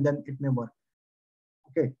checked in and then it may work.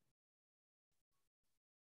 Okay.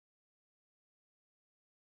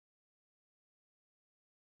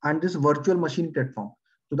 And this virtual machine platform.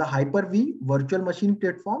 So the Hyper-V, virtual machine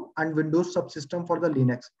platform, and Windows subsystem for the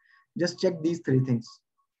Linux. Just check these three things.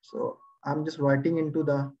 So I'm just writing into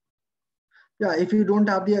the, yeah, if you don't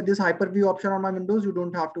have this Hyper-V option on my Windows, you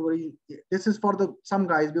don't have to worry. This is for some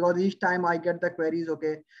guys, because each time I get the queries,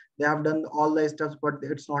 okay, they have done all the steps, but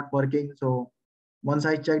it's not working. So once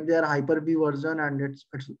I check their Hyper-V version and it's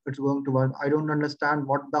going to work. I don't understand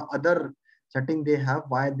what the other setting they have,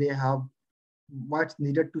 why they have what's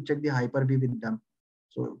needed to check the Hyper-V with them.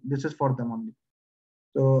 So this is for them only.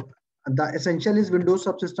 So the essential is Windows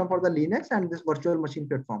subsystem for the Linux and this virtual machine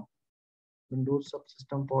platform. Windows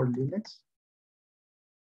subsystem for Linux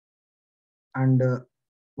and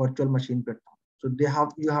virtual machine platform. So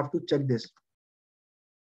you have to check this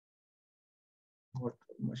virtual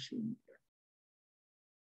machine.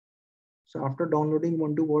 So after downloading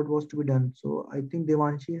Ubuntu, what was to be done? So I think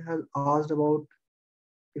Devanshi has asked about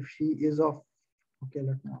if she is of, okay,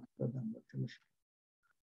 let me answer them.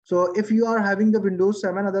 So if you are having the Windows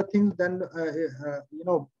 7 other things, then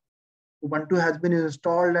Ubuntu has been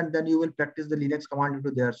installed and then you will practice the Linux command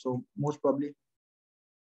into there. So most probably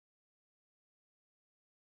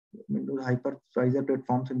Windows hypervisor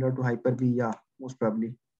platform similar to Hyper-V, yeah, most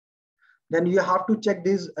probably. Then you have to check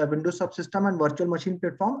this Windows subsystem and virtual machine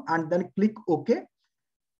platform and then click OK.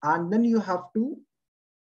 And then you have to,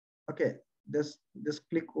 okay, this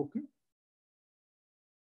click OK.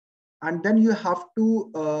 And then you have to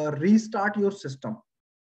restart your system.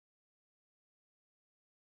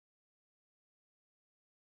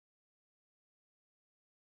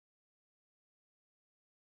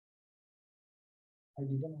 I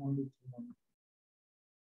didn't want it.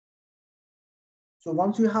 So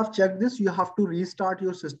once you have checked this, you have to restart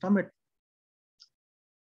your system.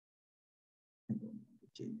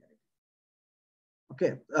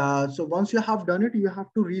 Okay, so once you have done it, you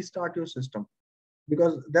have to restart your system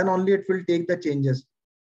because then only it will take the changes.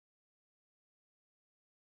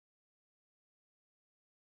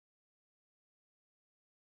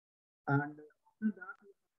 And after that,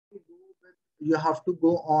 you have to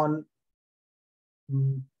go on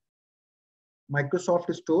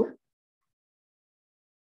Microsoft Store.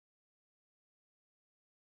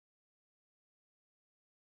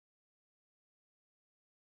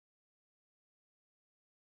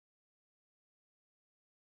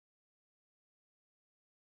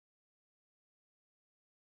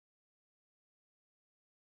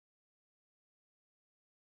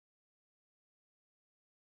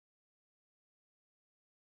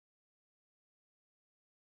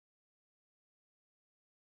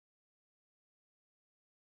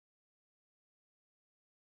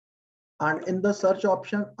 And in the search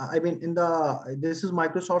option, I mean, this is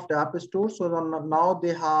Microsoft App Store. So now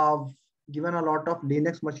they have given a lot of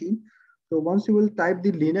Linux machine. So once you will type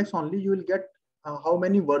the Linux only, you will get how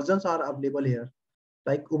many versions are available here.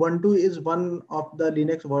 Like Ubuntu is one of the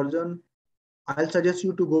Linux version. I'll suggest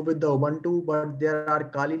you to go with the Ubuntu, but there are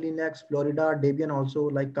Kali Linux, Florida, Debian also.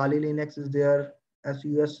 Like Kali Linux is there,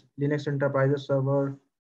 SUS Linux Enterprise Server.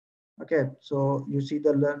 Okay, so you see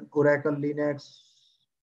the Oracle Linux.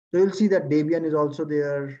 So you'll see that Debian is also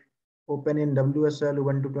there, open in WSL,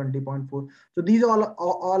 Ubuntu 20.4. So these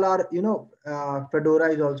all are,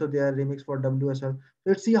 Fedora is also there, Remix for WSL.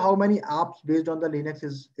 Let's see how many apps based on the Linux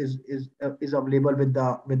is available with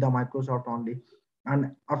the Microsoft only.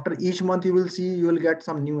 And after each month, you will get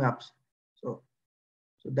some new apps. So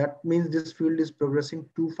that means this field is progressing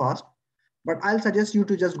too fast. But I'll suggest you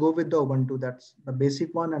to just go with the Ubuntu. That's the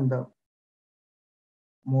basic one and the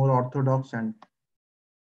more orthodox and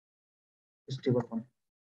stable one.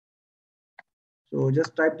 So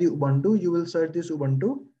just type the Ubuntu, you will search this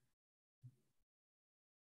Ubuntu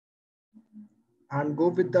and go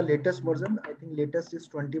with the latest version. I think latest is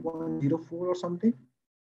 20.04 or something.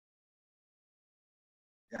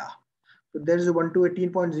 Yeah. So there is Ubuntu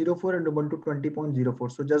 18.04 and Ubuntu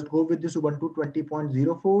 20.04. So just go with this Ubuntu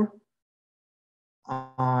 20.04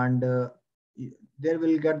 and there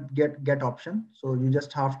will get option. So you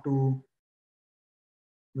just have to,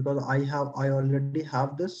 because I already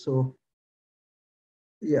have this. So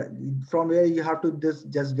yeah, from where you have to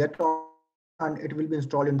just get on and it will be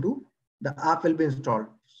installed into the app will be installed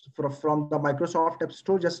from the Microsoft App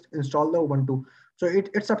Store. Just install the Ubuntu. So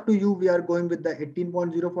it's up to you. We are going with the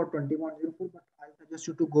 18.0 for 20.04, but I suggest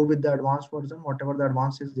you to go with the advanced version, whatever the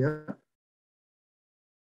advanced is there.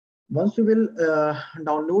 Once you will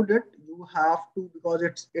download it, you have to, because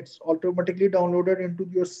it's automatically downloaded into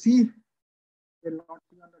your C. It will not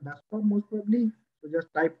be on the desktop most probably. So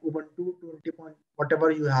just type Ubuntu 20.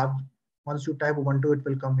 Whatever you have. Once you type Ubuntu, it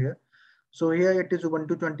will come here. So here it is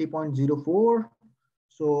Ubuntu 20.04.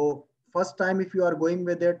 So first time if you are going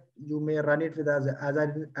with it, you may run it with as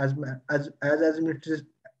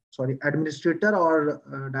administrator or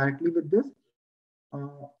directly with this.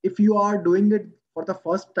 If you are doing it for the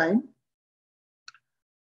first time,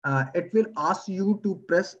 it will ask you to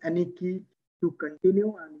press any key to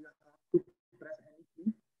continue, and you have to press any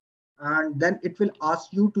key. And then it will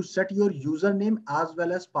ask you to set your username as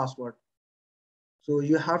well as password. So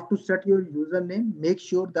you have to set your username, make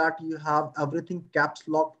sure that you have everything caps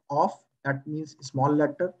lock off that means small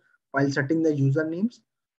letter. While setting the usernames,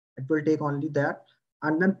 it will take only that,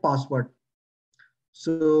 and then password.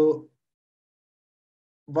 So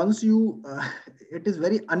once you, it is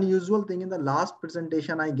very unusual thing in the last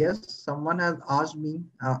presentation, I guess someone has asked me,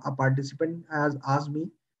 a participant has asked me,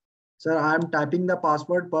 sir, I'm typing the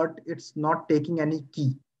password, but it's not taking any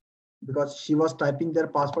key, because she was typing their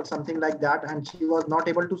password, something like that, and she was not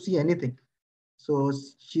able to see anything. So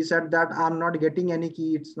she said that I'm not getting any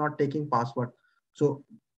key, it's not taking password. So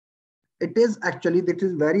it is actually, this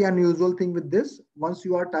is very unusual thing with this. Once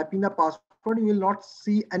you are typing the password, you will not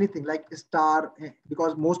see anything like star,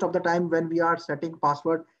 because most of the time when we are setting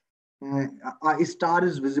password, uh, a star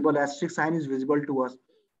is visible, asterisk sign is visible to us.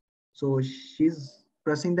 So she's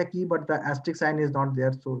pressing the key, but the asterisk sign is not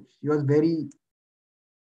there. So she was very,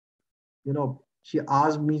 she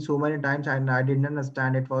asked me so many times and I didn't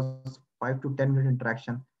understand. It was 5 to 10 minute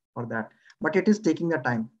interaction for that, but it is taking the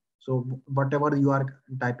time. So whatever you are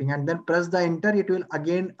typing and then press the enter, it will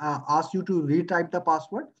again ask you to retype the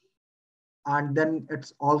password, and then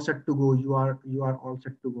it's all set to go. You are all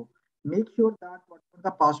set to go. Make sure that whatever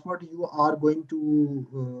the password you are going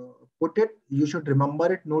to put it, you should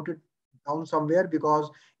remember it, note it down somewhere,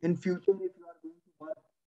 because in future if you are going to work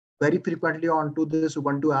very frequently onto this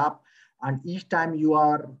Ubuntu app, and each time you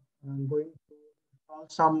are going to install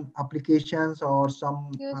some applications or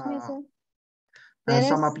Excuse me, sir. There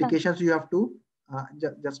some is applications you have to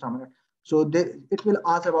just a minute. So it will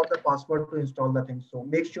ask about the password to install the thing. So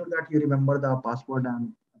make sure that you remember the password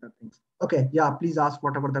and other things. Okay, yeah, please ask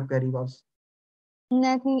whatever the query was.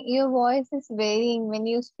 nothing. Your voice is varying when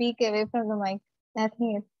you speak away from the mic.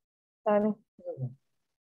 Nothing is. Sorry.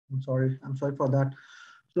 I'm sorry for that.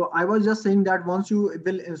 So I was just saying that once you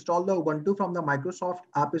will install the Ubuntu from the Microsoft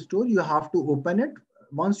App Store, you have to open it.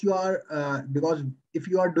 Once you are, because if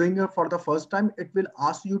you are doing it for the first time, it will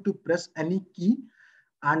ask you to press any key,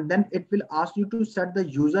 and then it will ask you to set the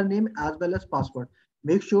username as well as password.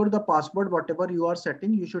 Make sure the password, whatever you are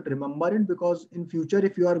setting, you should remember it, because in future,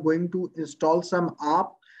 if you are going to install some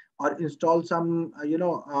app or install some,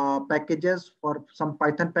 packages for some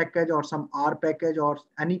Python package or some R package or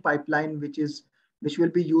any pipeline, which will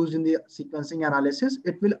be used in the sequencing analysis,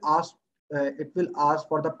 it will ask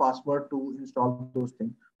for the password to install those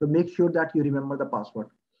things. So make sure that you remember the password,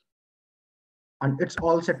 and it's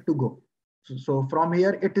all set to go. So from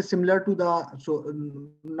here, it is similar to the, so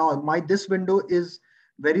now this window is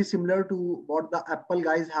very similar to what the Apple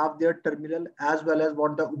guys have their terminal, as well as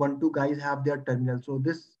what the Ubuntu guys have their terminal. So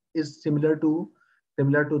this is similar to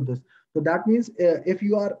this. So that means if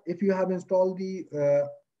you have installed the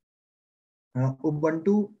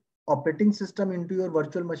Ubuntu operating system into your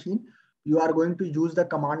virtual machine, you are going to use the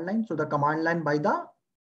command line. So the command line by the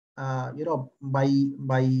by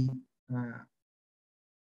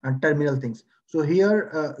and terminal things. So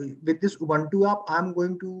here with this Ubuntu app,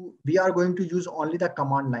 we are going to use only the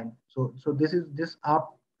command line. So this app,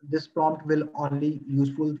 this prompt will only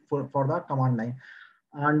useful for the command line.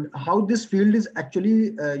 And how this field is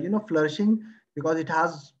actually flourishing, because it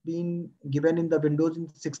has been given in the Windows in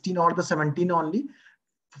 16 or the 17 only.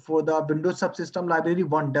 For the Windows Subsystem Library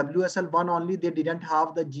 1, WSL1 only, they didn't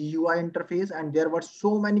have the GUI interface, and there were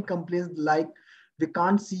so many complaints like we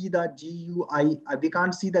can't see the GUI, we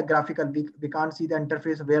can't see the graphical, we can't see the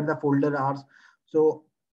interface where the folder are. So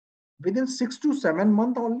within 6 to 7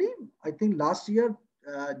 months only, I think last year,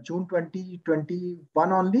 June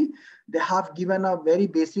 2021 only, they have given a very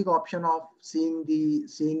basic option of seeing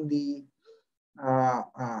the uh,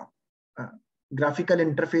 uh, uh, graphical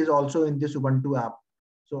interface also in this Ubuntu app.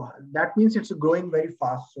 So that means it's growing very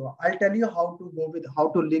fast. So I'll tell you how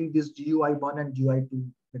to link this GUI 1 and GUI 2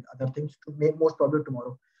 with other things to make most probably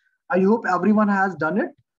tomorrow. I hope everyone has done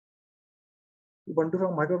it. Ubuntu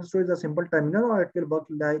from Microsoft Store is a simple terminal, or it will work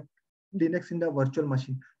like Linux in the virtual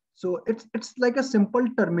machine. So it's like a simple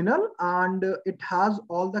terminal, and it has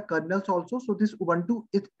all the kernels also. So this Ubuntu,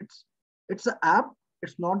 it's an app.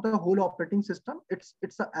 It's not the whole operating system. It's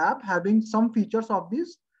an app having some features of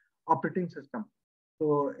this operating system.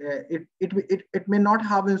 So it may not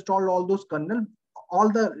have installed all those kernel, all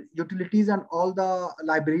the utilities and all the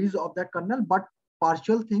libraries of that kernel, but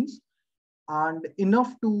partial things, and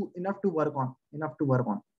enough to work on.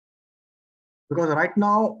 Because right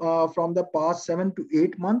now, from the past 7 to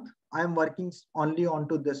 8 months, I am working only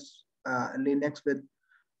onto this Linux with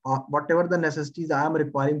whatever the necessities I am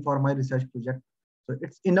requiring for my research project. So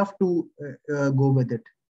it's enough to go with it.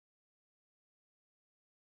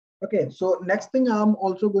 Okay, so next thing I'm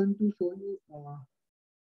also going to show you.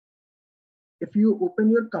 If you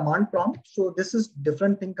open your command prompt, so this is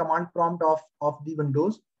different thing, command prompt of the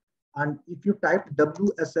Windows. And if you type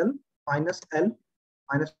WSL, minus L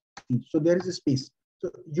minus T. So there is a space.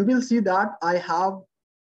 So you will see that I have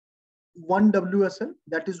one WSL,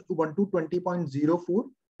 that is Ubuntu 20.04,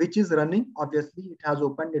 which is running. Obviously, it has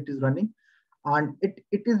opened, it is running, and it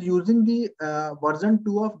is using the version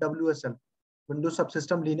 2 of WSL, Windows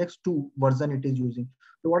Subsystem Linux 2 version it is using.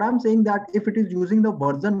 So what I'm saying that if it is using the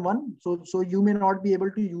version 1, so you may not be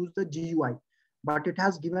able to use the GUI, but it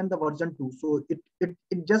has given the version 2. So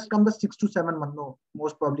it just comes the 6 to 7 months, no,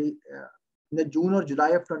 most probably in the June or July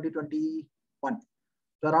of 2021.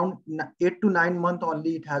 So around 8 to 9 months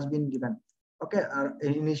only it has been given. Okay,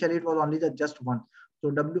 initially it was only the just one.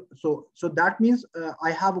 So that means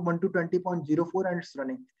I have Ubuntu 20.04 and it's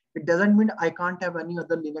running. It doesn't mean I can't have any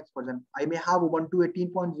other Linux version. I may have Ubuntu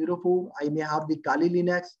 18.04, I may have the Kali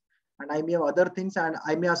Linux, and I may have other things, and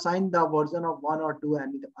I may assign the version of 1 or 2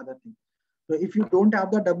 and the other thing. So if you don't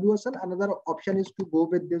have the WSL, another option is to go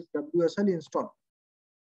with this WSL install.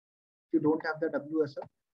 If you don't have the WSL,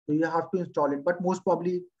 so you have to install it, but most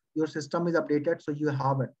probably your system is updated, so you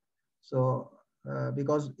have it. So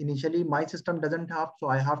because initially my system doesn't have, so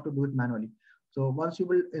I have to do it manually. So once you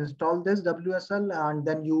will install this WSL, and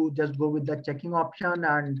then you just go with the checking option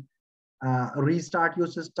and restart your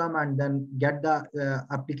system, and then get the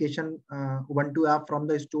application Ubuntu app from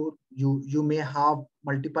the store. You may have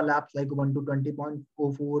multiple apps like Ubuntu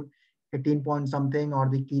 20.04, 18 point something, or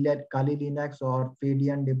the Kali Linux, or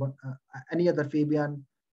Fabian, any other Fabian,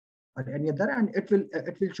 or any other, and it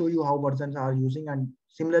will show you how versions are using. And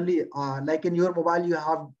similarly, like in your mobile you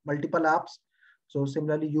have multiple apps, so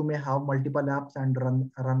similarly you may have multiple apps and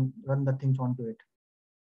run the things onto it.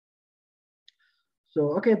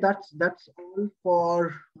 So okay, that's all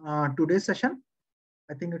for today's session.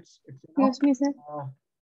 I think it's enough. Excuse me, sir.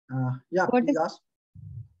 Yeah, please ask.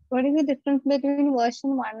 What is the difference between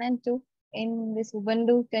version 1 and 2 in this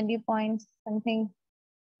Ubuntu 20 point something?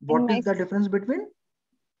 What is the difference between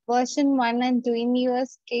version 1 and 2? In your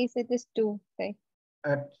case, it is 2, right?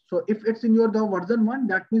 So if it's in the version 1,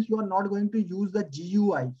 that means you are not going to use the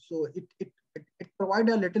GUI. So it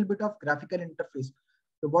provides a little bit of graphical interface.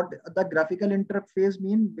 So what the graphical interface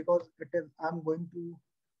mean, because it is, I'm going to,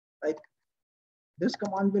 like, this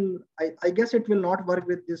command will, I guess it will not work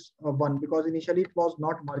with this one, because initially it was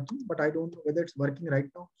not working, but I don't know whether it's working right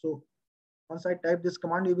now. So once I type this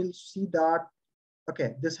command, you will see that,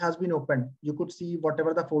 okay, this has been opened. You could see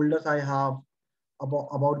whatever the folders I have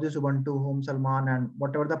about this Ubuntu Home Salman, and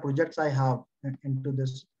whatever the projects I have into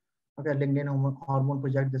this. Okay, LinkedIn Hormone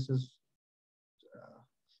project. This is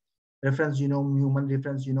reference genome, human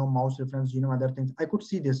reference genome, mouse reference genome, other things. I could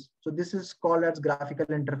see this. So this is called as graphical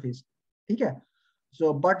interface. Okay.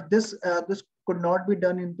 So, but this could not be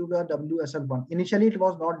done into the WSL one. Initially, it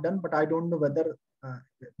was not done, but I don't know whether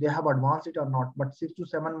they have advanced it or not. But 6 to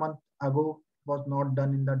 7 months ago, it was not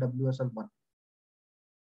done in the WSL one.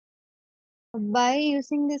 By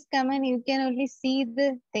using this command, you can only see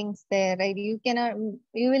the things there, right? You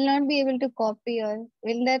will not be able to copy, or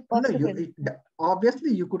will that possible? No,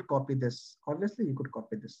 obviously you could copy this. Obviously you could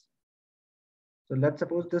copy this. So let's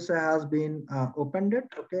suppose this has been opened it.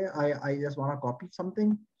 Okay, I just want to copy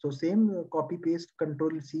something. So same copy paste,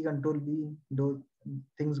 Control C, Control V, those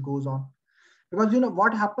things goes on. Because you know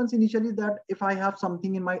what happens initially, that if I have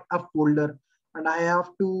something in my folder and I have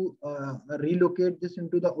to relocate this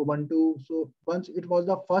into the Ubuntu. So once it was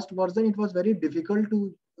the first version, it was very difficult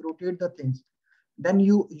to rotate the things. Then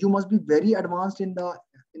you must be very advanced in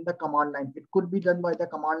the command line. It could be done by the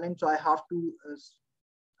command line. So I have to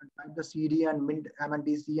type the CD and mint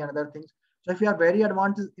MNTC and other things. So if you are very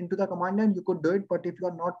advanced into the command line, you could do it. But if you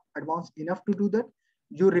are not advanced enough to do that,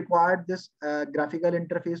 you require this graphical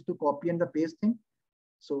interface to copy and the paste thing.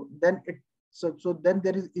 So then then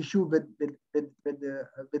there is issue with the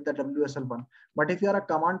WSL one. But if you are a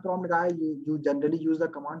command prompt guy, you generally use the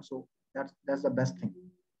command. So that's the best thing.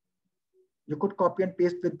 You could copy and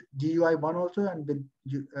paste with GUI one also, and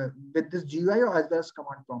with this GUI as well as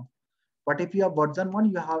command prompt. But if you have version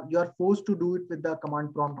 1, you are forced to do it with the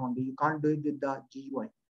command prompt only. You can't do it with the GUI.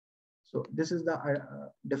 So this is the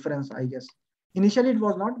difference, I guess. Initially, it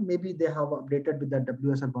was not. Maybe they have updated with the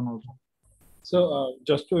WSL one also. So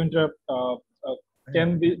just to interrupt,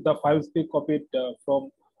 can the files be copied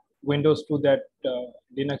from Windows to that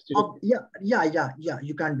Linux? Yeah.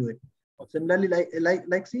 You can do it. Similarly,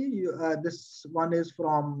 like see, this one is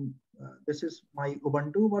from this is my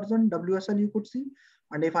Ubuntu version WSL. You could see.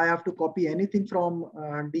 And if I have to copy anything from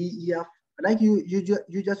DEF, like you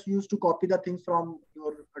just used to copy the things from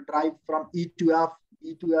your drive from E to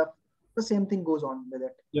F, the same thing goes on with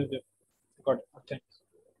it. Yeah. Got it. Thanks.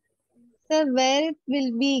 So where it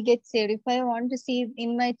will be get saved? If I want to see it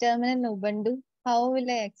in my terminal Ubuntu, how will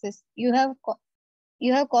I access? You have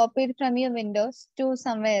copied from your Windows to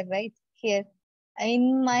somewhere, right? Here.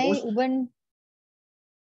 In my Most Ubuntu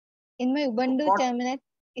what terminal,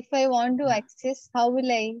 if I want to access, how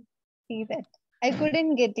will I see that? I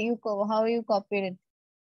couldn't get you how you copied it.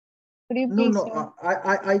 Could you no, please no. tell?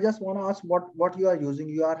 I just want to ask what you are using.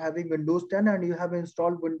 You are having Windows 10 and you have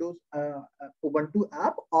installed Windows Ubuntu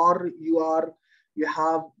app, or you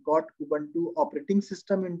have got Ubuntu operating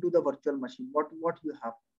system into the virtual machine. What you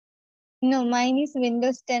have? No, mine is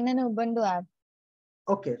Windows 10 and Ubuntu app.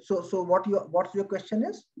 Okay, so what's your question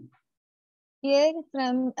is? Here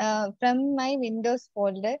from my Windows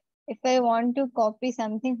folder, if I want to copy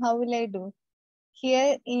something, how will I do?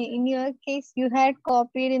 Here in your case, you had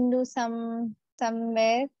copied into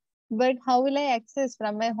somewhere, but how will I access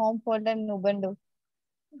from my home folder in Ubuntu?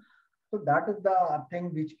 So that is the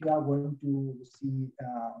thing which we are going to see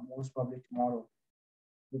most probably tomorrow.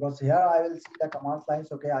 Because here I will see the command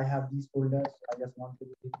lines. Okay, I have these folders. I just want to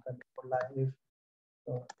read the folder live.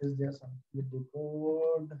 So is there some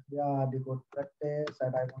decode? Yeah, decode practice.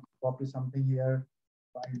 And I want to copy something here.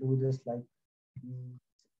 So I'll do this like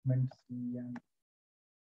segment C and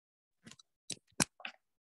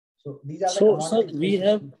so these are the So, commands. sir, we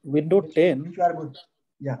have Windows 10. Which are good.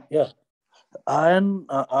 Yeah. Yeah. And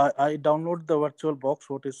I download the VirtualBox,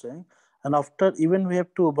 what is saying. And after, even we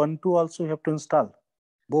have to Ubuntu also, you have to install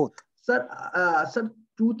both. Sir,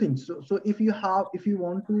 two things. So if you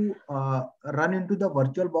want to run into the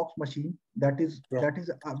VirtualBox machine, that is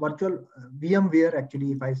a virtual VMware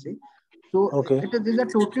actually, if I say. So okay. it is a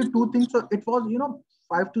totally two things. So it was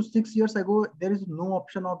 5 to 6 years ago. There is no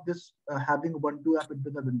option of this having Ubuntu app into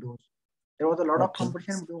the Windows. There was a lot of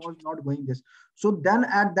competition, but it was not going this. So then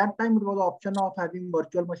at that time, it was an option of having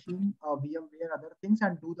virtual machine, VMware, other things,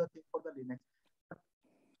 and do the thing for the Linux.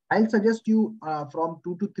 I'll suggest you from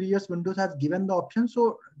 2 to 3 years, Windows has given the option.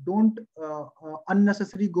 So don't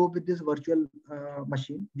unnecessarily go with this virtual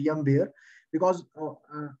machine, VMware, because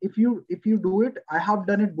if you do it, I have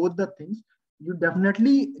done it both the things. You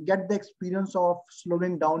definitely get the experience of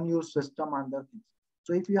slowing down your system and other things.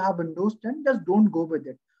 So if you have Windows 10, just don't go with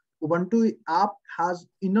it. Ubuntu app has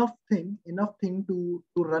enough thing to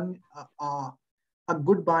run a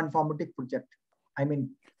good bioinformatic project. I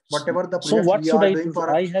mean, whatever the project what we should are I doing do?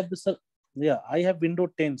 for I have this. Yeah, I have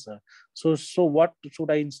Windows 10, sir. So what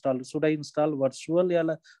should I install? Should I install virtual?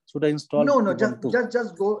 Yeah, should I install? No, just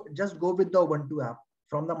go with the Ubuntu app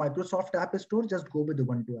from the Microsoft App Store. Just go with the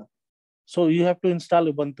Ubuntu app. So you have to install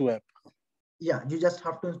Ubuntu app. Yeah, you just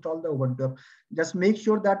have to install the Ubuntu app. Just make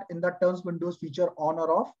sure that in the terms Windows feature on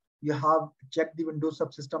or off, you have checked the Windows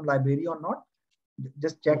subsystem library or not.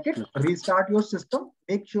 Just check it, restart your system,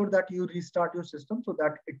 make sure that you restart your system so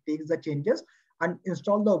that it takes the changes and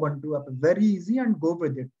install the Ubuntu app. Very easy, and go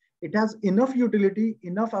with it. It has enough utility,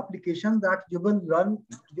 enough applications that you will run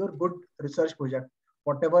your good research project,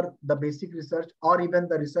 whatever the basic research or even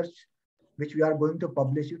the research which we are going to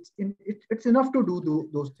publish. It's enough to do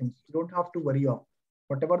those things. You don't have to worry of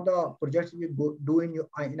whatever the projects we do in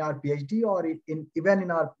our PhD or even in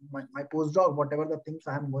my postdoc, whatever the things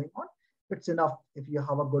I am going on. It's enough if you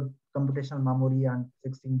have a good computational memory and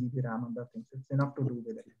 16 GB RAM and other things. It's enough to do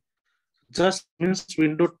with it. Just means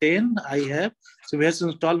Windows 10 I have. So we have to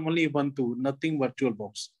install only Ubuntu, nothing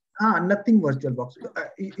VirtualBox. Nothing VirtualBox.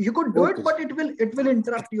 You could do it, but it will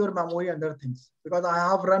interrupt your memory and other things, because I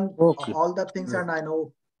have run all the things and I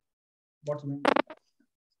know what's going on.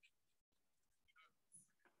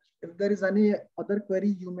 If there is any other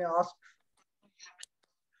query, you may ask.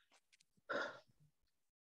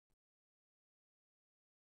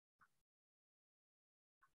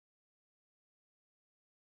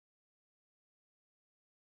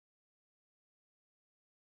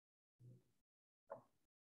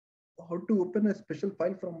 How to open a special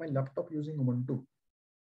file from my laptop using Ubuntu?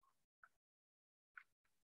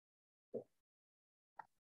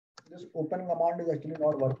 This open command is actually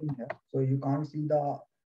not working here, so you can't see the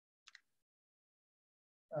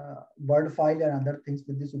Word file and other things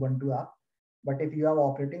with this Ubuntu app. But if you have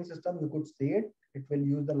operating system, you could see it. It will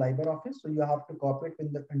use the LibreOffice, so you have to copy it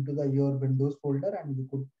into your Windows folder, and you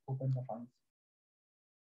could open the files.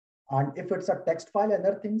 And if it's a text file and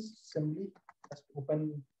other things, simply just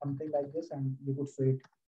open something like this, and you could see it.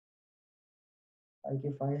 Like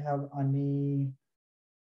if I have any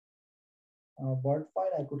Word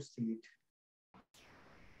file, I could see it.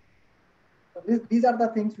 So these are the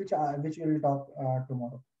things which we will talk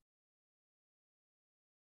tomorrow.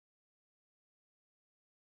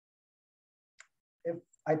 If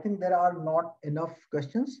I think there are not enough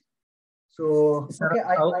questions, so sir,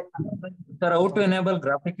 okay. Sir, how to enable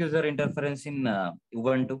graphic user interference in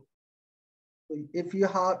Ubuntu? So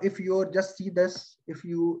if you just see this, if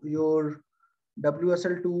your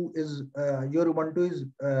WSL2 is your Ubuntu is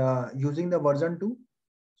using the version 2,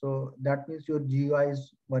 so that means your GUI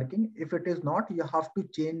is working. If it is not, you have to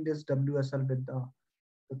change this WSL with the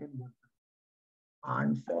second version.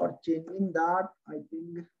 And for changing that, I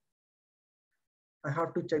think I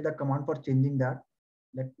have to check the command for changing that.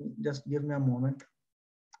 Let me just give me a moment.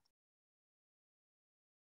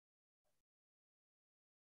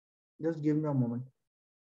 Just give me a moment.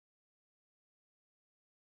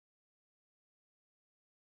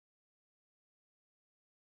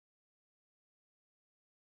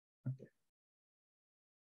 Okay.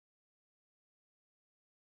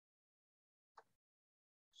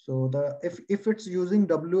 So if it's using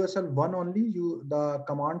WSL1 only, the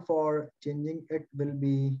command for changing it will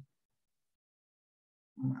be,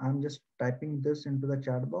 I'm just typing this into the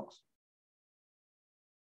chat box.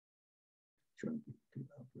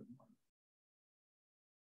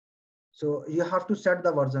 So you have to set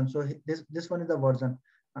the version. So this one is the version.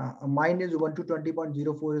 Mine is Ubuntu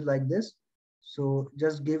 20.04 is like this. So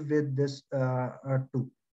just give with this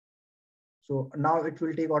 2. So now it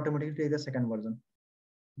will automatically take the second version.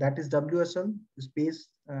 That is WSL space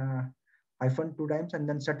 -2 times and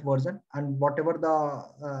then set version, and whatever the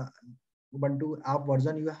Ubuntu app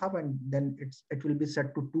version you have, and then it will be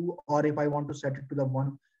set to 2, or if I want to set it to the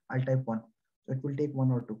 1, I'll type 1. So it will take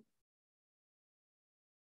 1 or 2.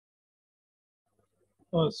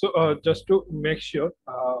 Just to make sure,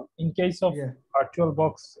 in case of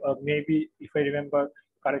VirtualBox, maybe if I remember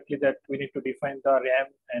correctly, that we need to define the RAM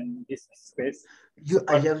and disk space. You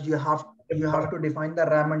have to define the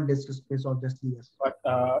RAM and disk space, obviously, yes. But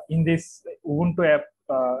in this Ubuntu app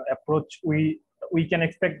approach, we can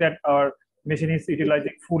expect that our machine is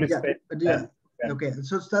utilizing full space. Yeah. Okay,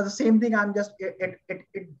 so the same thing. I'm just it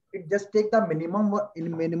just take the minimum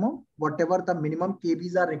whatever the minimum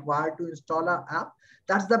KBs are required to install an app.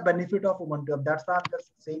 That's the benefit of Ubuntu. That's why I'm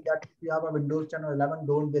just saying that if you have a Windows 10 or 11,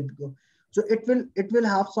 don't go. So it will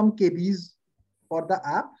have some KBs for the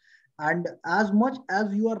app, and as much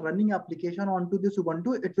as you are running application onto this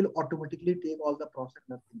Ubuntu, it will automatically take all the process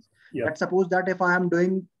of things. Yeah. Let's suppose that if I am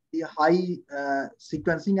doing the high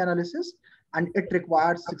sequencing analysis, and it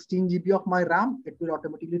requires 16 GB of my RAM, it will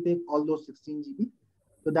automatically take all those 16 GB.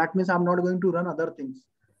 So that means I'm not going to run other things,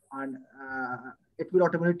 and it will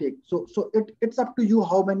automatically take. So it's up to you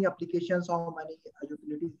how many applications, how many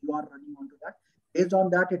utilities you are running onto that. Based on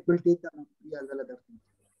that, it will take the memory as well as other things.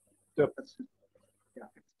 Yep. Yeah,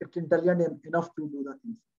 it's intelligent enough to do the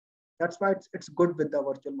things. That's why it's good with the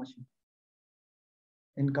virtual machine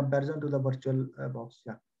in comparison to the virtual box.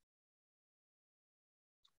 Yeah.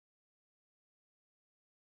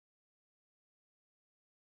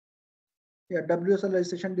 Yeah, WSL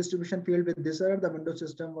registration distribution field with this error, the Windows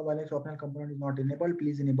system or Linux optional component is not enabled.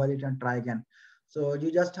 Please enable it and try again. So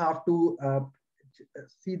you just have to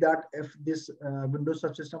see that if this Windows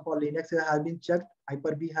subsystem for Linux has been checked,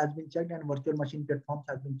 Hyper-V has been checked, and virtual machine platforms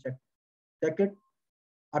has been checked. Check it,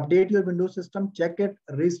 update your Windows system, check it,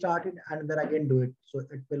 restart it, and then again do it. So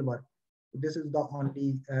it will work. This is the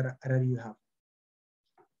only error you have.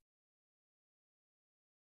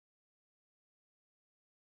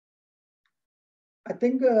 I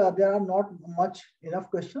think there are not enough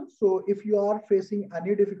questions. So if you are facing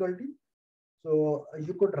any difficulty, so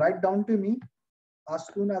you could write down to me. As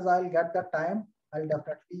soon as I'll get the time, I'll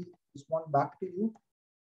definitely respond back to you.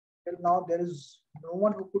 Till now, there is no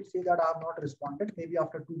one who could say that I have not responded, maybe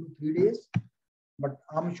after 2 to 3 days, but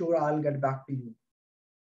I'm sure I'll get back to you.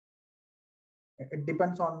 It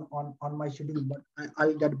depends on my schedule, but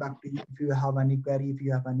I'll get back to you if you have any query, if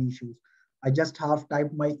you have any issues. I just have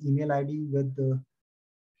typed my email ID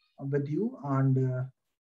with you, and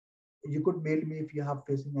you could mail me if you have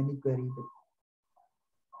facing any query.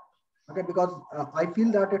 Okay, because I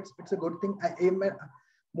feel that it's a good thing.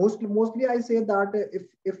 Mostly I say that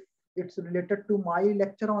if it's related to my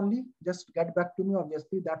lecture only, just get back to me.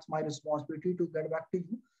 Obviously, that's my responsibility to get back to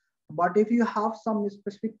you. But if you have some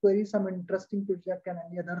specific queries, some interesting project and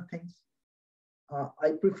any other things,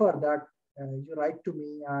 I prefer that you write to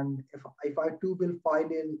me, and if I too will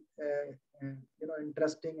file in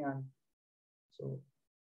interesting, and so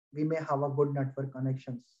we may have a good network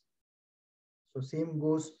connections. So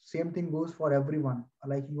same thing goes for everyone.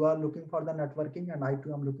 Like you are looking for the networking, and I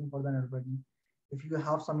too am looking for the networking. If you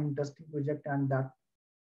have some interesting project and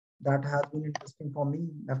that has been interesting for me,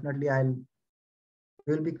 definitely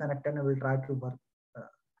we'll be connected and we'll try to work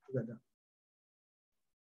together.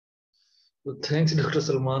 So thanks, Dr.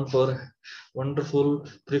 Salman, for wonderful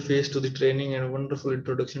preface to the training and wonderful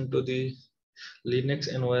introduction to the Linux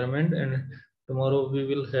environment. And Tomorrow we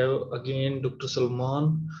will have again Dr.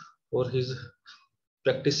 Salman for his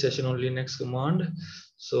practice session only next command.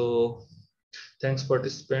 So thanks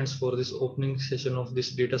participants for this opening session of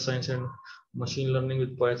this data science and machine learning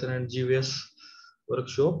with Python and GWS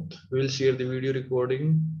workshop. We will share the video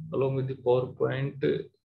recording along with the PowerPoint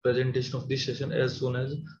presentation of this session as soon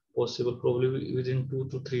as possible, probably within 2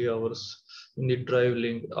 to 3 hours in the Drive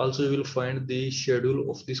link. Also, you will find the schedule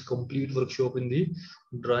of this complete workshop in the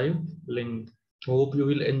Drive link. Hope you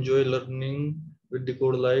will enjoy learning with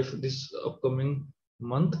Decode Life this upcoming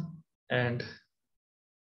month, and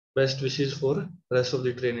best wishes for rest of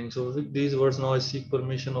the training. So with these words, now I seek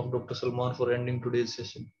permission of Dr. Salman for ending today's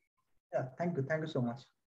session. Yeah, thank you so much.